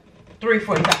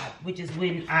 3:45, which is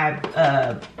when I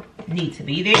need to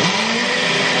be there.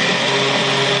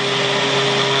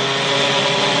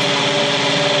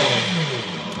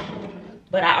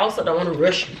 But I also don't want to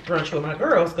rush brunch with my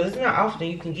girls because it's not often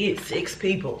you can get 6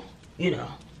 people, you know,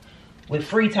 with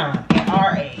free time at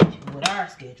our age, with our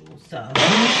schedule. So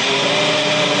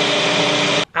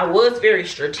I was very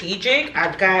strategic.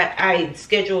 I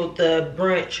scheduled the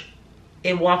brunch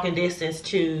in walking distance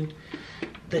to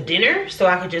the dinner, so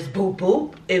I could just boop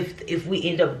boop if we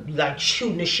end up like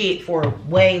shooting the shit for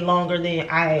way longer than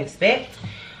I expect.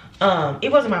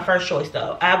 It wasn't my first choice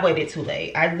though. I waited too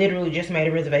late. I literally just made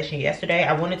a reservation yesterday.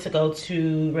 I wanted to go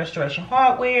to Restoration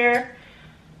Hardware.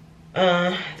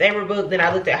 They were booked. Then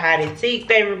I looked at Hide and Seek.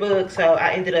 They were booked. So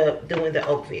I ended up doing the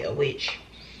Oakville, which,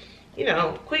 you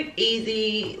know, quick,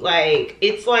 easy. Like,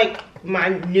 it's like my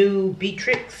new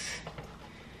Beatrix.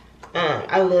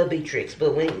 I love Beatrix,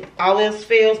 but when all else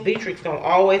fails, Beatrix gonna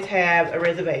always have a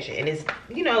reservation. And it's,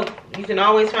 you know, you can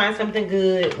always find something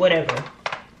good, whatever.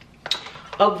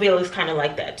 Oakville is kind of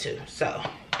like that too. So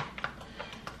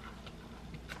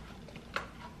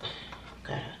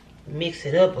gotta mix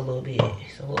it up a little bit.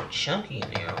 It's a little chunky in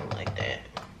there. I don't like that.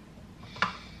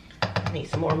 I need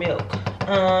some more milk.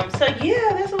 So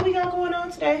yeah, that's what we got going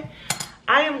on today.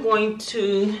 I am going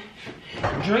to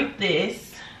drink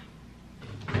this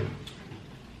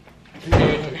and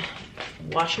then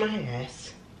wash my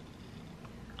ass.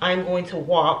 I'm going to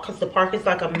walk because the park is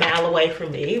like a mile away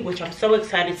from me, which I'm so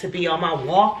excited to be on my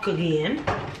walk again.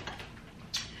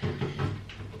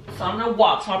 So I'm gonna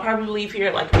walk. So I'll probably leave here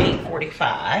at like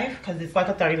 8:45 because it's like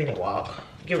a 30-minute walk,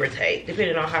 give or take,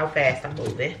 depending on how fast I'm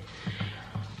moving.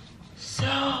 So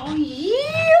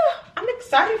yeah, I'm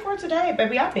excited for today,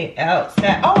 baby. I've been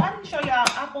outside. Oh, I didn't show y'all.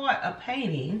 I bought a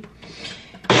painting.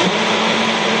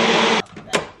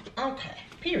 Okay,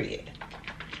 period.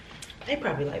 They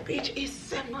probably like, bitch, it's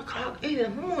 7 o'clock in the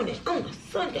morning on a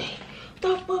Sunday.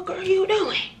 The fuck are you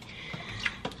doing?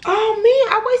 Oh man,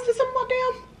 I wasted some of my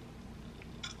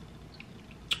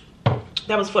damn.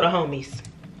 That was for the homies.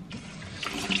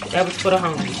 That was for the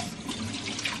homies.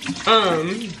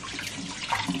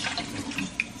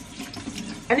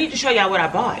 I need to show y'all what I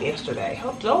bought yesterday.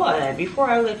 Hold on, before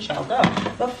I let y'all go.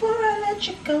 Before I let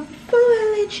you go.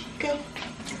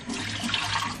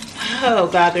 Oh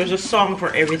God, there's a song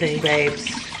for everything, babes.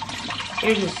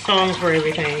 There's a song for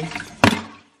everything.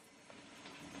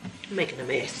 I'm making a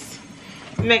mess.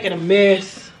 I'm making a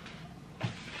mess.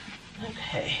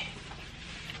 Okay.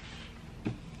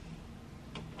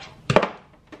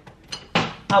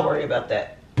 I'll worry about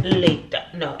that later.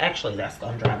 No, actually, that's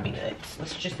gonna drive me nuts.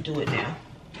 Let's just do it now.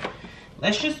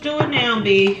 Let's just do it now,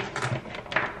 B.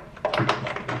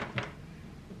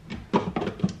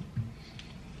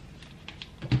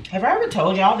 Have I ever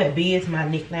told y'all that B is my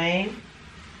nickname?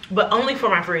 But only for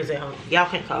my friends at home. Y'all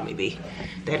can't call me B.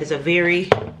 That is a very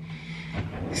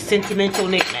sentimental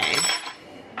nickname.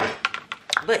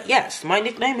 But yes, my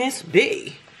nickname is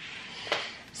B.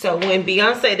 So when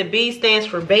Beyonce, the B stands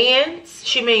for bands,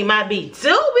 she mean my B too,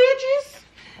 bitches.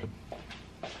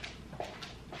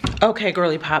 Okay,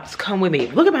 girly pops, come with me.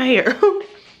 Look at my hair.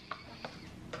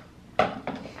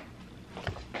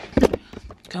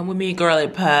 Come with me, girly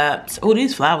pops. Oh,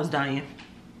 these flowers dying.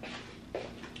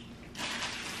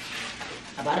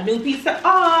 I bought a new piece of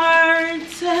art.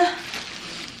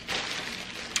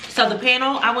 So the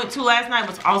panel I went to last night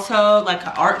was also like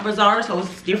an art bazaar. So it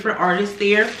was different artists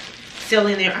there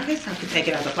selling their, I guess I could take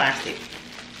it out of plastic.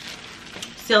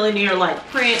 Selling their like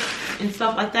prints and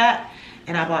stuff like that.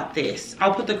 And I bought this.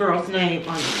 I'll put the girl's name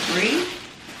on the screen.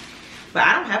 But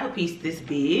I don't have a piece this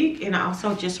big, and I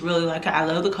also just really like it. I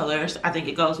love the colors. I think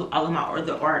it goes with all of my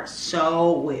other art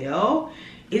so well.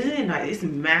 Isn't it nice? It's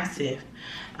massive.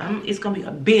 It's gonna be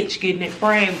a bitch getting it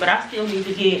framed, but I still need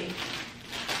to get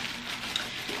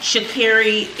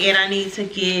Sha'Carri and I need to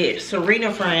get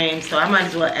Serena framed, so I might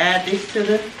as well add this to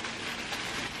the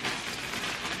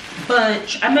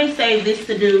bunch. I may save this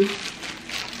to do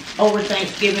over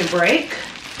Thanksgiving break,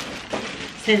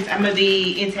 since I'm gonna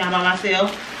be in town by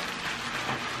myself.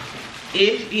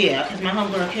 Yeah, because my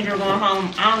homegirl Kendra going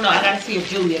home. I don't know. I gotta see if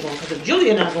Julia going. Because if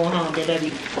Julia not going home, then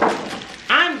baby,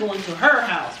 I'm going to her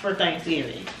house for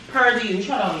Thanksgiving. Per the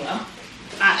usual. Hold on, y'all.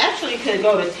 I actually could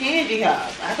go to Tangi's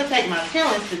house. I could take my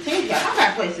talents to Tangi's house. I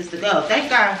got places to go. Thank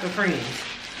God for friends.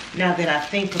 Now that I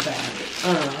think about it,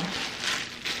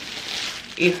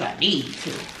 if I need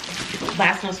to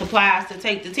buy some supplies to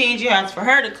take to Tangi's house for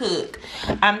her to cook.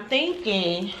 I'm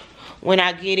thinking, when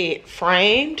I get it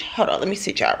framed, hold on, let me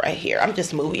sit y'all right here. I'm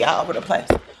just moving y'all over the place.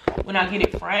 When I get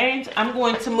it framed, I'm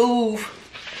going to move,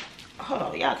 hold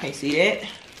on, y'all can't see that.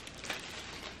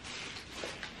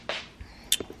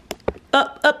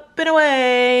 Up and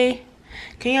away.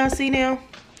 Can y'all see now?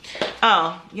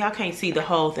 Oh, y'all can't see the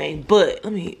whole thing, but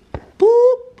let me,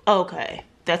 boop. Okay,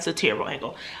 that's a terrible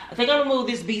angle. I think I'm gonna move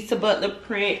this Beats of Butler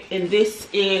print, and this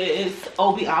is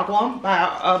Obi Agwam by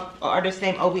an artist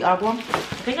named Obi Agwam. I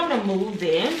think I'm gonna move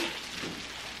them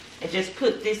and just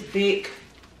put this big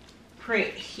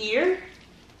print here.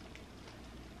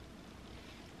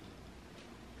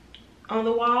 on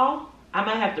the wall. I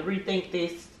might have to rethink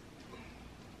this,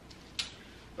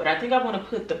 but I think I want to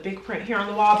put the big print here on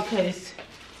the wall, because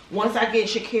once I get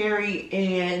Sha'Carri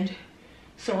and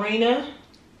Serena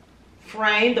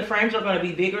framed, the frames are going to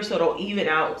be bigger, so it'll even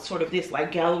out sort of this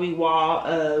like gallery wall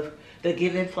of the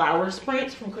Given Flowers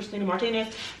prints from Christina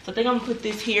Martinez. So I think I'm gonna put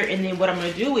this here, and then what I'm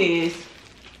gonna do is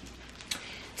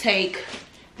take,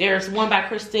 there's one by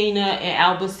Christina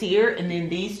and Albasir, and then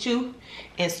these two,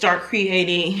 and start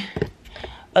creating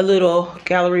a little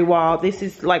gallery wall. This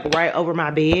is like right over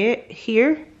my bed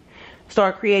here.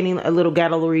 Start creating a little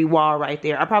gallery wall right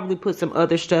there. I probably put some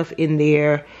other stuff in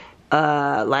there,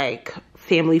 like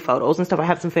family photos and stuff. I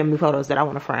have some family photos that I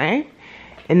want to frame.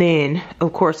 And then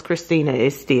of course Christina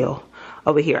is still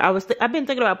over here. I've been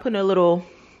thinking about putting a little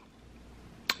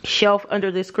shelf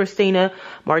under this Christina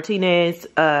Martinez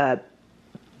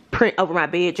print over my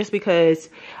bed, just because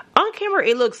on camera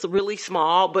it looks really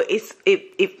small, but it's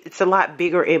a lot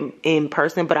bigger in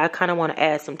person. But I kind of want to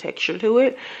add some texture to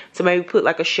it, so maybe put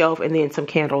like a shelf and then some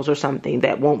candles or something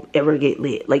that won't ever get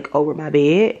lit, like over my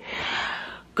bed.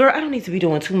 Girl, I don't need to be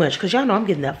doing too much, because y'all know I'm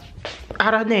getting up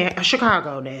out of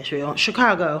Nashville,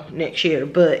 Chicago next year.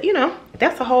 But you know,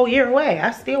 that's a whole year away.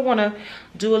 I still want to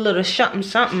do a little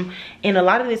something. And a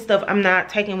lot of this stuff I'm not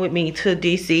taking with me to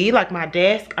DC. Like my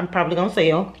desk, I'm probably gonna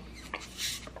sell.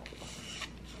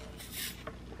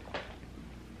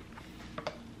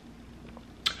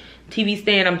 TV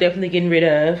stand, I'm definitely getting rid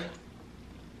of.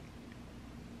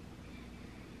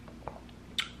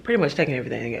 Pretty much taking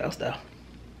everything else though.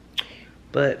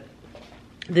 But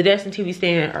the desk and TV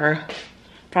stand are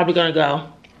probably gonna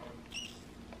go.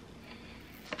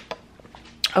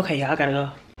 Okay, y'all, I gotta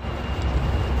go.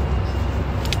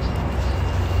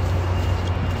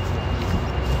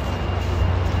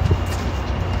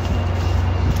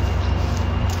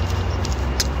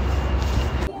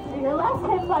 Your left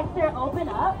hip flexor open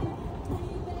up,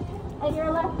 and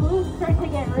your left glutes start to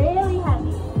get really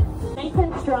heavy. Nice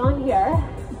and strong here.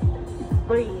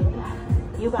 Breathe.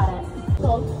 You got it.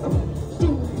 So, 2,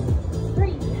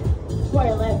 3. Square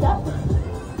your legs up.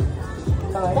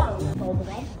 Lower down. Hold the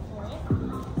leg.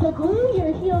 So glue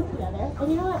your heels together.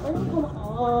 And you know what? We're going to come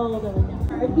all the way down.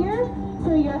 Right here, so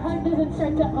your heart doesn't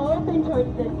start to open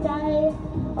towards the sky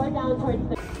or down towards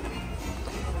the...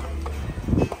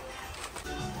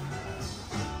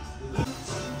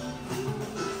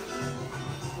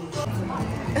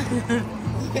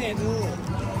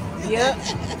 Yep,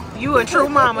 you a true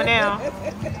mama now.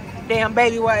 Damn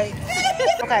baby weight.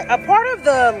 Okay, a part of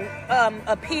the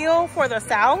appeal for the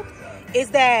South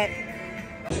is that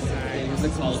I use the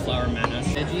cauliflower manna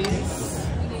veggies.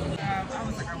 I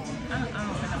was like, I don't think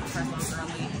I'm the first one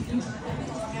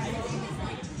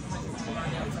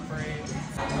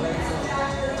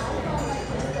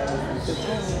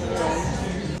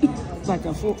girly. Like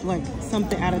a full, like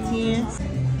something out of 10.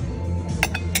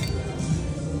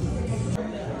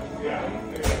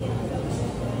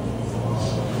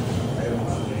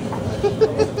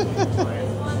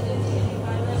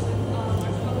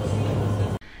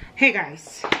 Hey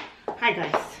guys, hi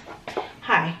guys,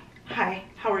 hi,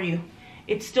 how are you?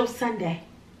 It's still Sunday.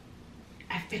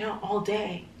 I've been out all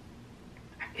day.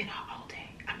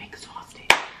 I'm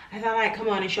exhausted. I thought I'd come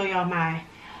on and show y'all my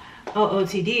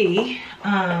OOTD,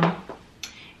 and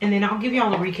then I'll give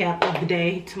y'all a recap of the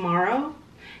day tomorrow,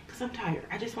 because I'm tired.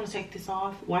 I just want to take this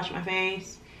off, wash my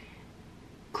face,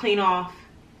 clean off,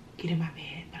 get in my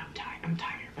bed, but I'm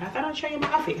tired. But I thought I'd show you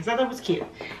my outfit because I thought it was cute.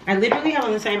 I literally have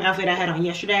on the same outfit I had on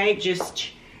yesterday, just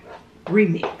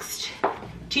remixed.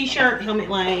 T-shirt, helmet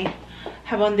lane,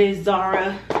 have on this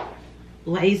Zara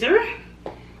blazer,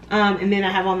 and then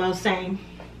I have on those same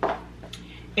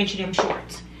H&M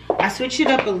shorts. I switched it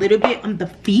up a little bit on the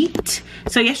feet.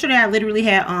 So yesterday I literally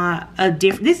had on a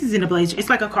different, this isn't a blazer, it's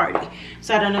like a cardi.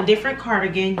 So I had on a different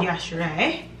cardigan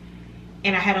yesterday.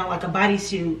 And I had on like a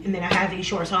bodysuit, and then I had these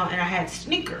shorts on, and I had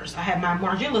sneakers. I had my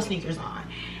Margiela sneakers on.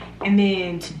 And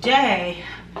then today,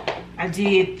 I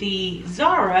did the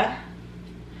Zara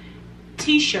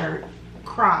t-shirt,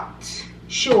 cropped,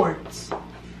 shorts,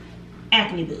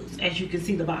 acne boots, as you can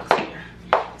see the box here.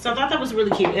 So I thought that was really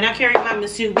cute. And I carried my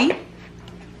Masubi.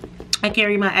 I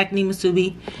carried my acne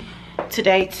Masubi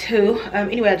today too.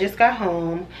 Anyway, I just got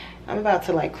home. I'm about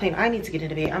to like clean. I need to get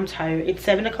into bed. I'm tired. It's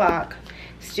 7 o'clock.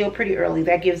 Still pretty early.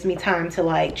 That gives me time to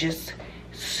like just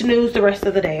snooze the rest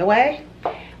of the day away.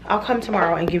 I'll come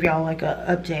tomorrow and give y'all like a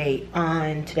update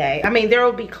on today. I mean, there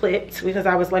will be clips because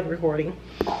I was like recording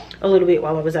a little bit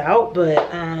while I was out, but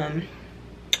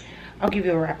I'll give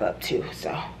you a wrap up too.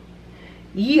 So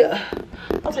yeah,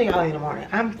 I'll tell y'all in the morning.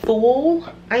 I'm full.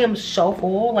 I am so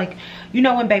full. Like, you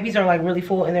know when babies are like really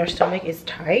full and their stomach is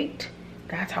tight,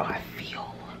 That's how I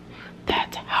feel.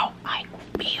 That's how I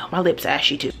feel. My lips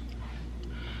ashy too.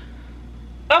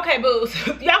 Okay, boos.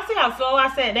 Y'all see how slow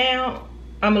I sat down?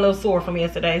 I'm a little sore from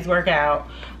yesterday's workout.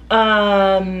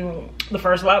 The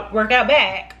first workout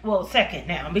back. Well, second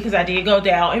now, because I did go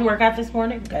down and work out this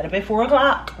morning. Got up at 4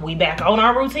 o'clock. We back on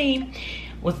our routine.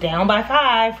 Was down by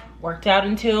 5. Worked out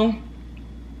until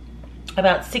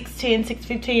about 6:10,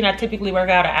 6:15. I typically work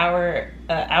out an hour,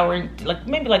 like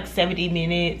maybe like 70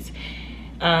 minutes,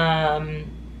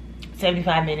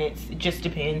 75 minutes. It just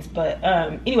depends. But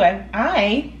anyway,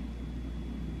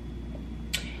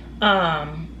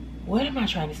 what am I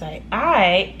trying to say?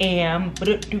 I am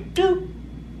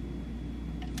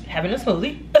having a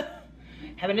smoothie.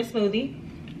 Having a smoothie.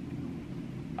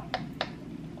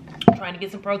 Trying to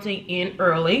get some protein in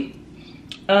early.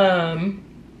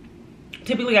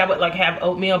 Typically I would like have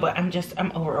oatmeal, but I'm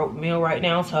over oatmeal right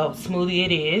now, so smoothie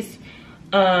it is.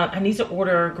 I need to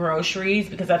order groceries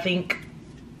because I think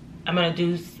I'm gonna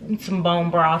do some bone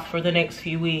broth for the next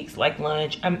few weeks, like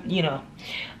lunch. You know,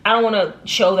 I don't want to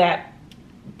show that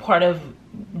part of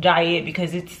diet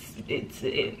because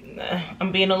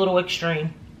I'm being a little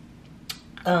extreme.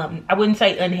 I wouldn't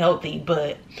say unhealthy,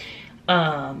 but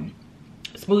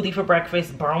smoothie for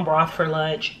breakfast, bone broth for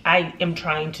lunch. I am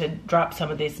trying to drop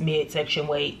some of this midsection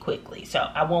weight quickly, so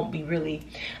I won't be really,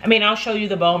 I mean, I'll show you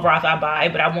the bone broth I buy,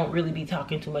 but I won't really be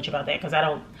talking too much about that because I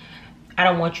don't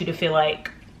want you to feel like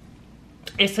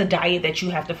it's a diet that you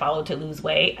have to follow to lose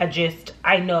weight.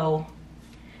 I know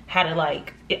how to,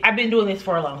 like, I've been doing this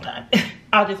for a long time.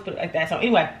 I'll just put it like that. So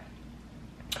anyway,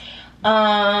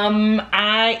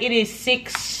 it is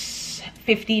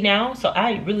 6:50 now, so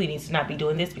I really need to not be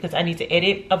doing this because I need to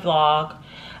edit a vlog.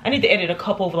 I need to edit a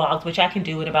couple vlogs, which I can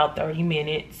do in about 30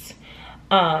 minutes.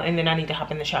 And then I need to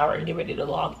hop in the shower and get ready to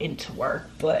log into work.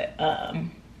 But I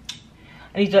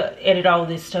need to edit all of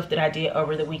this stuff that I did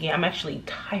over the weekend. I'm actually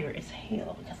tired as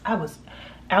hell because I was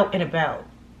out and about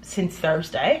since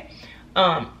Thursday.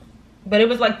 But it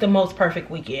was like the most perfect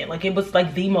weekend. Like, it was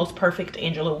like the most perfect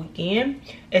Angela weekend,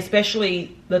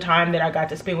 especially the time that I got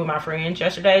to spend with my friends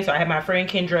yesterday. So I had my friend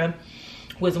Kendra,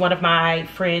 who is one of my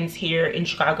friends here in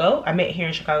Chicago. I met here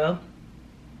in Chicago.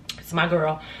 It's my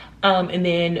girl. And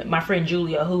then my friend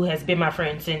Julia, who has been my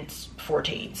friend since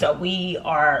 14. So we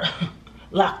are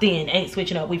locked in, ain't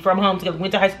switching up. We from home together,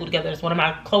 went to high school together. It's one of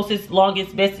my closest,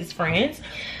 longest, bestest friends.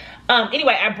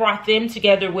 Anyway, I brought them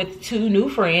together with 2 new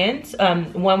friends.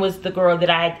 One was the girl that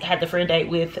I had the friend date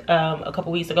with a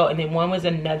couple weeks ago, and then one was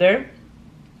another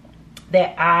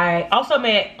that I also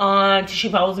met on, she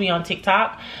follows me on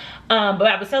TikTok. But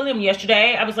I was telling them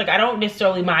yesterday, I was like, I don't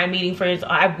necessarily mind meeting friends.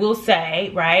 I will say,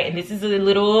 right, and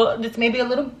this may be a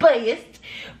little biased,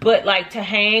 but like to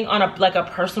hang on a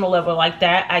personal level like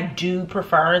that, I do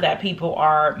prefer that people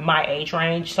are my age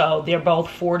range. So they're both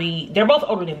 40, they're both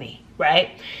older than me,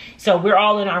 right? So we're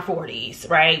all in our 40s,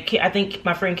 right? I think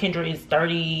my friend Kendra is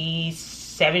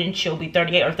 37, she'll be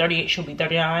 38, or 38, she'll be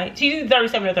 39. She's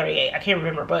 37 or 38, I can't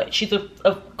remember, but she's a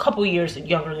couple years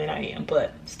younger than I am,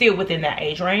 but still within that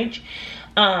age range.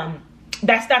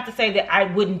 That's not to say that I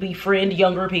wouldn't befriend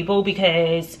younger people,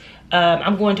 because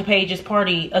I'm going to Paige's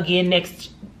party again next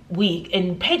week,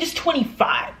 and Paige is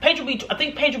 25. I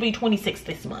think Paige will be 26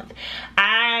 this month.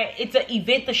 It's an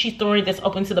event that she's throwing that's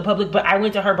open to the public, but I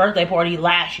went to her birthday party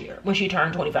last year when she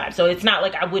turned 25. So it's not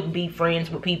like I wouldn't be friends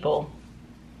with people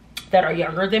that are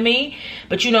younger than me,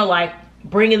 but you know, like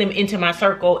bringing them into my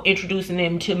circle, introducing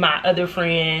them to my other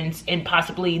friends, and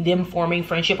possibly them forming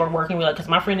friendship or working with, because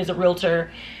my friend is a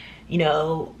realtor,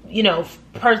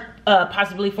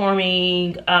 possibly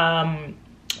forming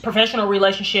professional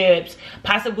relationships,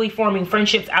 possibly forming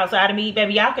friendships outside of me.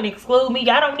 Baby, y'all can exclude me,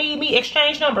 y'all don't need me,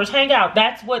 exchange numbers, hang out.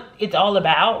 That's what it's all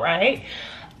about, right?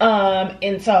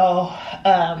 And so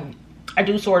I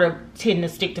do sort of tend to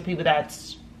stick to people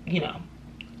that's,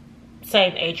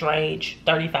 same age range,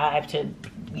 35 to,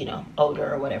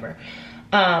 older or whatever.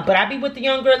 But I be with the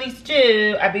young girlies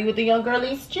too.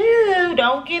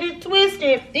 Don't get it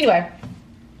twisted. Anyway,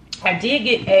 I did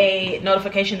get a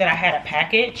notification that I had a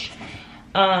package.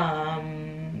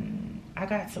 I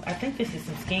got some, I think this is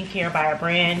some skincare by a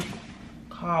brand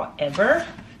called Ever.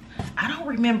 I don't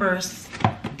remember,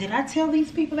 did I tell these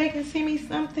people they can send me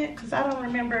something? Because I don't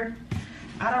remember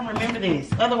this.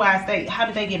 Otherwise, how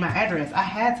did they get my address?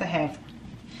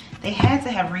 They had to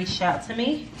have reached out to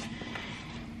me,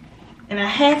 and I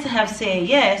had to have said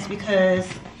yes, because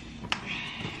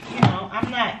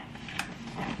I'm not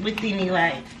with any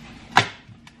like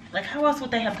how else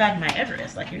would they have gotten my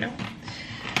address? I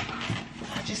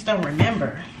just don't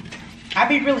remember. I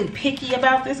be really picky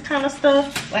about this kind of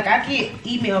stuff. Like, I get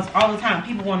emails all the time.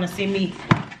 People want to send me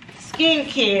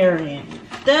skincare and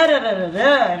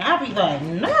da-da-da-da-da. And I'll be like,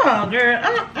 no, girl,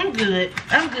 I'm good.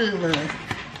 I'm good, love.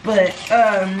 But,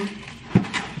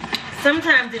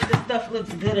 sometimes if the stuff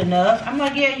looks good enough, I'm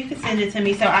like, yeah, you can send it to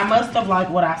me. So I must have liked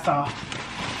what I saw.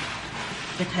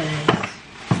 Because,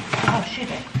 oh, shit.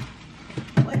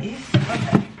 What is,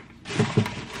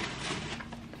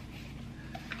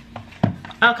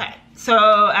 okay, so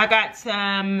I got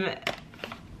some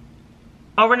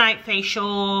overnight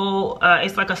facial.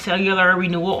 It's like a cellular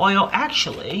renewal oil.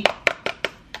 Actually,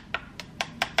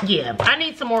 yeah, I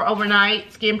need some more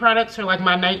overnight skin products for like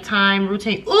my nighttime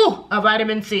routine. Ooh, a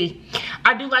vitamin C.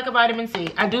 I do like a vitamin C.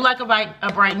 I do like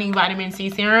a brightening vitamin C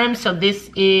serum. So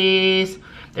this is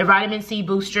the vitamin C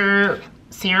booster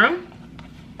serum.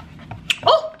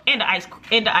 Oh, and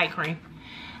the eye cream.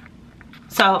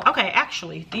 So, okay,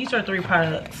 actually, these are 3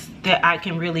 products that I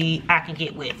can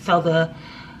get with. So the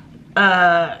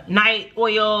night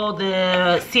oil,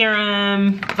 the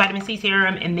serum, vitamin C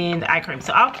serum, and then the eye cream.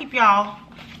 So I'll keep y'all.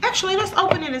 Actually, let's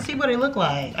open it and see what it look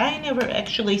like. I ain't never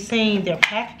actually seen their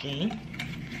packaging.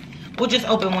 We'll just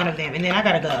open one of them, and then I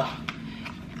gotta go.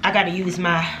 I gotta use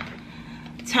my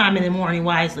time in the morning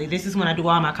wisely. This is when I do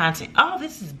all my content. Oh,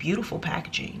 this is beautiful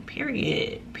packaging.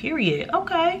 Period.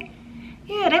 Okay.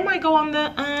 Yeah, that might go on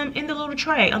the in the little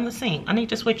tray on the sink. I need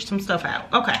to switch some stuff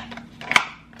out. Okay.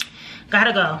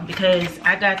 Gotta go because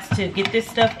I got to get this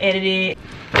stuff edited.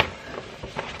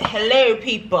 Hello,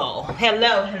 people.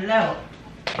 Hello.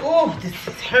 Oh, this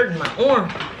is hurting my arm.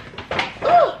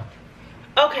 Oh.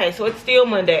 Okay, so it's still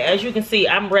Monday. As you can see,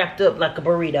 I'm wrapped up like a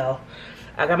burrito.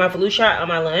 I got my flu shot on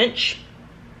my lunch.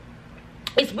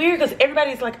 It's weird because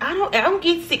everybody's like, I don't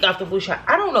get sick off the flu shot.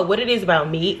 I don't know what it is about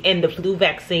me and the flu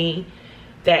vaccine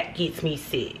that gets me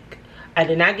sick. I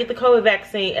did not get the COVID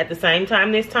vaccine at the same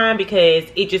time this time because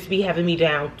it just be having me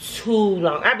down too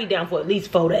long. I'd be down for at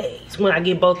least 4 days when I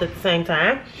get both at the same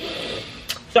time.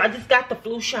 So I just got the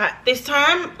flu shot this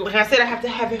time. Like I said, I have to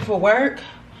have it for work.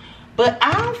 But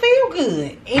I don't feel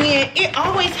good. And it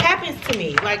always happens to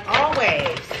me. Like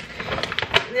always.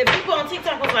 The people on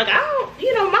TikTok was like,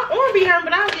 you know, my arm be hurting,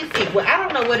 but I don't get sick. Well, I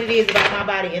don't know what it is about my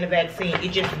body and the vaccine.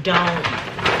 It just don't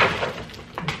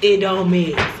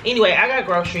mix. Anyway, I got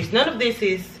groceries. None of this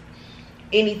is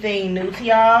anything new to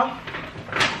y'all.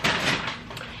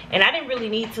 And I didn't really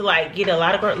need to like get a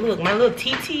lot of, look, my little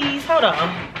TTs, hold on.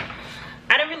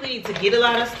 I didn't really need to get a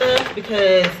lot of stuff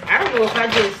because I don't know if I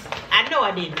know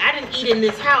I didn't. I didn't eat in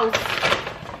this house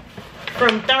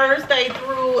from Thursday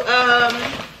through,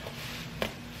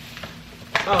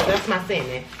 oh, that's my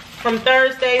sentence. From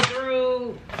Thursday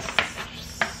through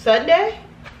Sunday.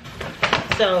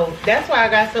 So that's why I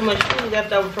got so much food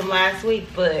left over from last week.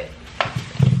 But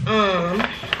yeah.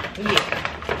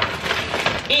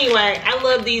 Anyway, I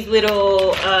love these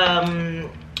little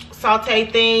saute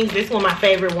things. This one my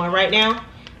favorite one right now.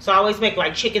 So I always make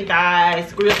like chicken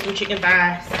thighs, grill some chicken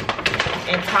thighs,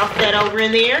 and toss that over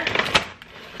in there.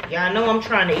 Y'all know I'm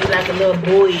trying to eat like a little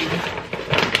boy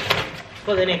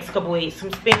for the next couple weeks.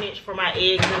 Some spinach for my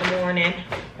eggs in the morning.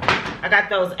 I got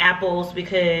those apples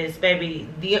because, baby,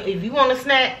 if you want to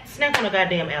snack on a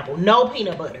goddamn apple. No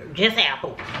peanut butter, just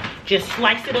apple. Just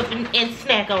slice it up and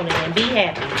snack on it and be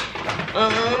happy.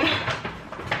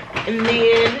 And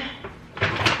then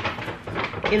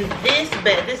in this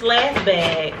last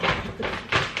bag,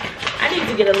 I need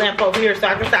to get a lamp over here so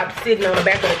I can stop sitting on the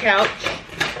back of the couch.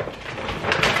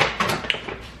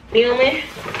 Feel me?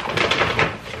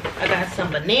 I got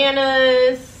some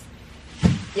bananas.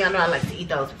 Y'all know I like to eat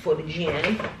those before the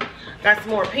gym. Got some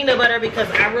more peanut butter because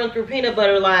I run through peanut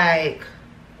butter like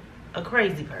a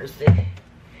crazy person.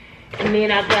 And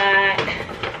then I got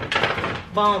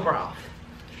bone broth.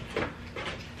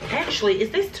 Actually, is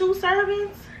this 2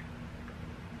 servings?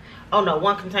 Oh no,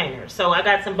 1 container. So I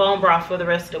got some bone broth for the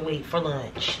rest of the week for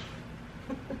lunch.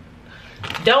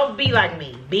 Don't be like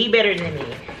me. Be better than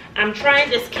me. I'm trying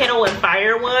this kettle and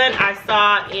fire one. I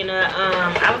saw in a,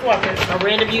 I was watching a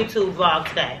random YouTube vlog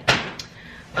today.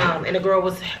 And the girl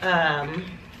was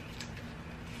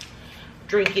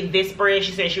drinking this brand.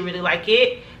 She said she really liked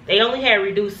it. They only had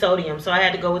reduced sodium, so I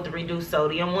had to go with the reduced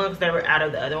sodium one because they were out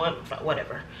of the other one.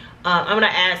 Whatever. I'm gonna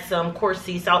add some coarse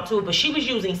sea salt to it, but she was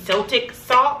using Celtic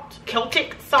salt.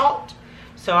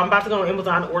 So I'm about to go on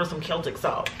Amazon and order some Celtic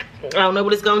salt. I don't know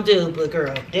what it's gonna do, but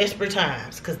girl, desperate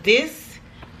times. Cause this,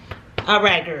 all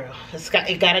right, girl,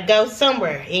 it gotta go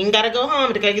somewhere. It ain't gotta go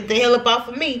home. It gotta get the hell up off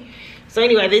of me. So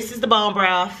anyway, this is the bone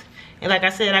broth, and like I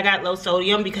said, I got low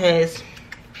sodium because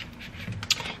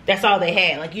that's all they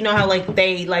had. Like, you know how like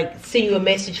they like send you a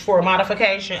message for a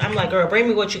modification? I'm like, girl, bring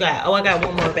me what you got. Oh, I got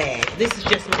 1 more bag. This is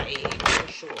just my egg for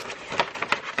sure.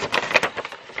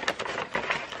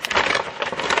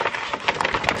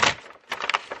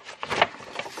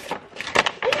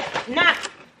 not.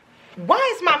 Why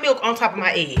is my milk on top of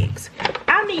my eggs?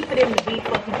 I need for them to be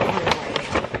fucking for real.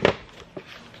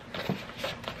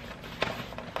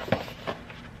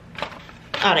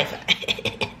 Oh, they fine.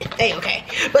 They okay.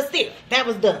 But still, that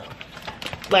was dumb.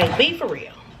 Like, be for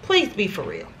real. Please be for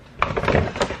real.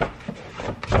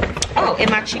 Oh,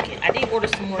 and my chicken. I did order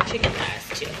some more chicken thighs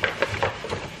too.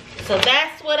 So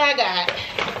that's what I got.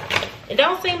 It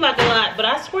don't seem like a lot, but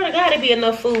I swear to God, it'd be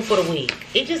enough food for the week.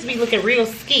 It just be looking real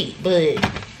skeet, but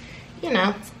you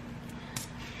know,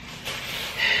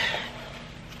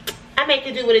 I make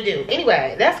it do what it do.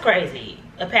 Anyway, that's crazy.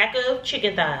 A pack of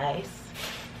chicken thighs,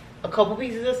 a couple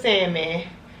pieces of salmon,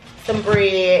 some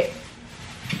bread,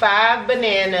 5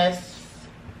 bananas,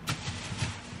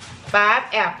 5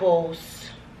 apples.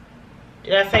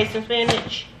 Did I say some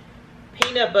spinach?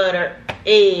 Peanut butter,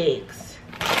 eggs,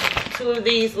 2 of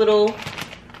these little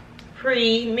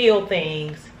pre-meal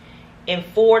things, and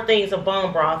 4 things of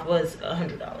bone broth was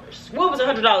 $100. Well, it was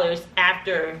 $100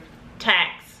 after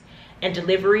tax and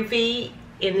delivery fee,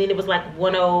 and then it was like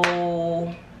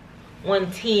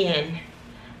 $110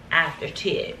 after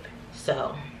tip.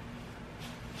 So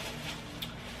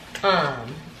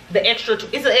the extra,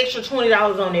 it's an extra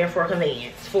 $20 on there for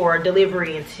convenience for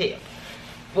delivery and tip.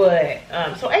 But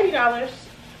so $80,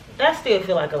 that still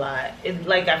feel like a lot. It's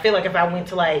like, I feel like if I went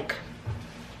to like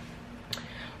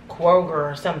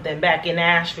Kroger or something back in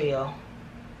Nashville,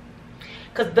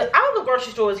 because all the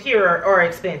grocery stores here are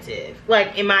expensive,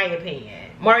 like in my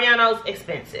opinion. Mariano's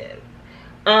expensive.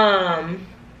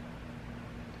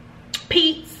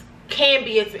 Pete's can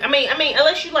be expensive. I mean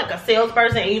unless you like a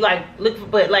salesperson and you like look for,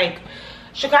 but like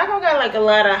Chicago got like a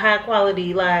lot of high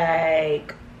quality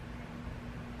like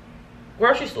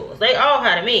grocery stores. They all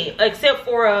had to me, except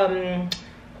for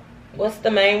what's the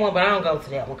main one, but I don't go to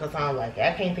that one because I don't like it.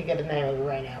 I can't think of the name of it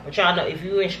right now, but y'all know, if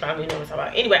you're in Chicago, you know what I'm talking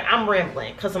about. Anyway, I'm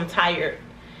rambling because I'm tired.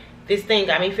 This thing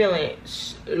got me feeling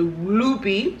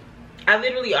loopy. I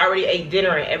literally already ate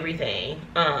dinner and everything.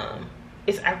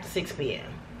 It's after 6 p.m.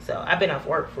 so I've been off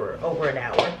work for over an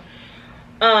hour.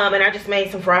 And I just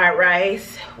made some fried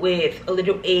rice with a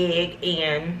little egg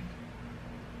and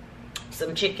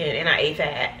some chicken, and I ate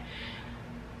that.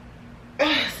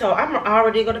 So I'm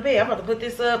already going to bed. I'm about to put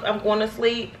this up. I'm going to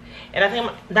sleep. And I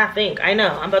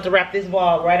know I'm about to wrap this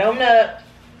vlog right on up.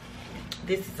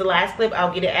 This is the last clip.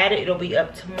 I'll get it added. It'll be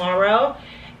up tomorrow.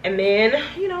 And then,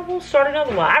 you know, we'll start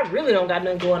another vlog. I really don't got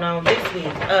nothing going on this week.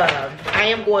 I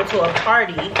am going to a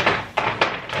party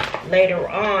later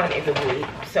on in the week.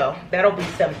 So that'll be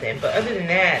something. But other than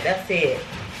that, that's it.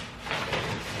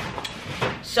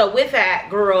 So with that,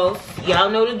 girls, y'all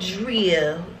know the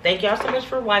drill. Thank y'all so much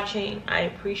for watching. I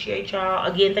appreciate y'all.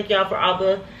 Again, thank y'all for all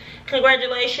the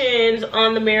congratulations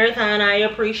on the marathon. I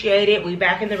appreciate it. We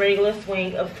back in the regular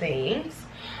swing of things.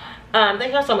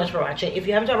 Thank y'all so much for watching. If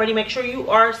you haven't already, make sure you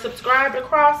are subscribed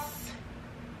across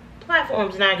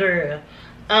platforms now, girl.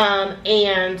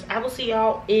 And I will see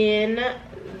y'all in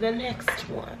the next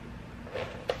one.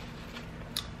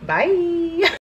 Bye.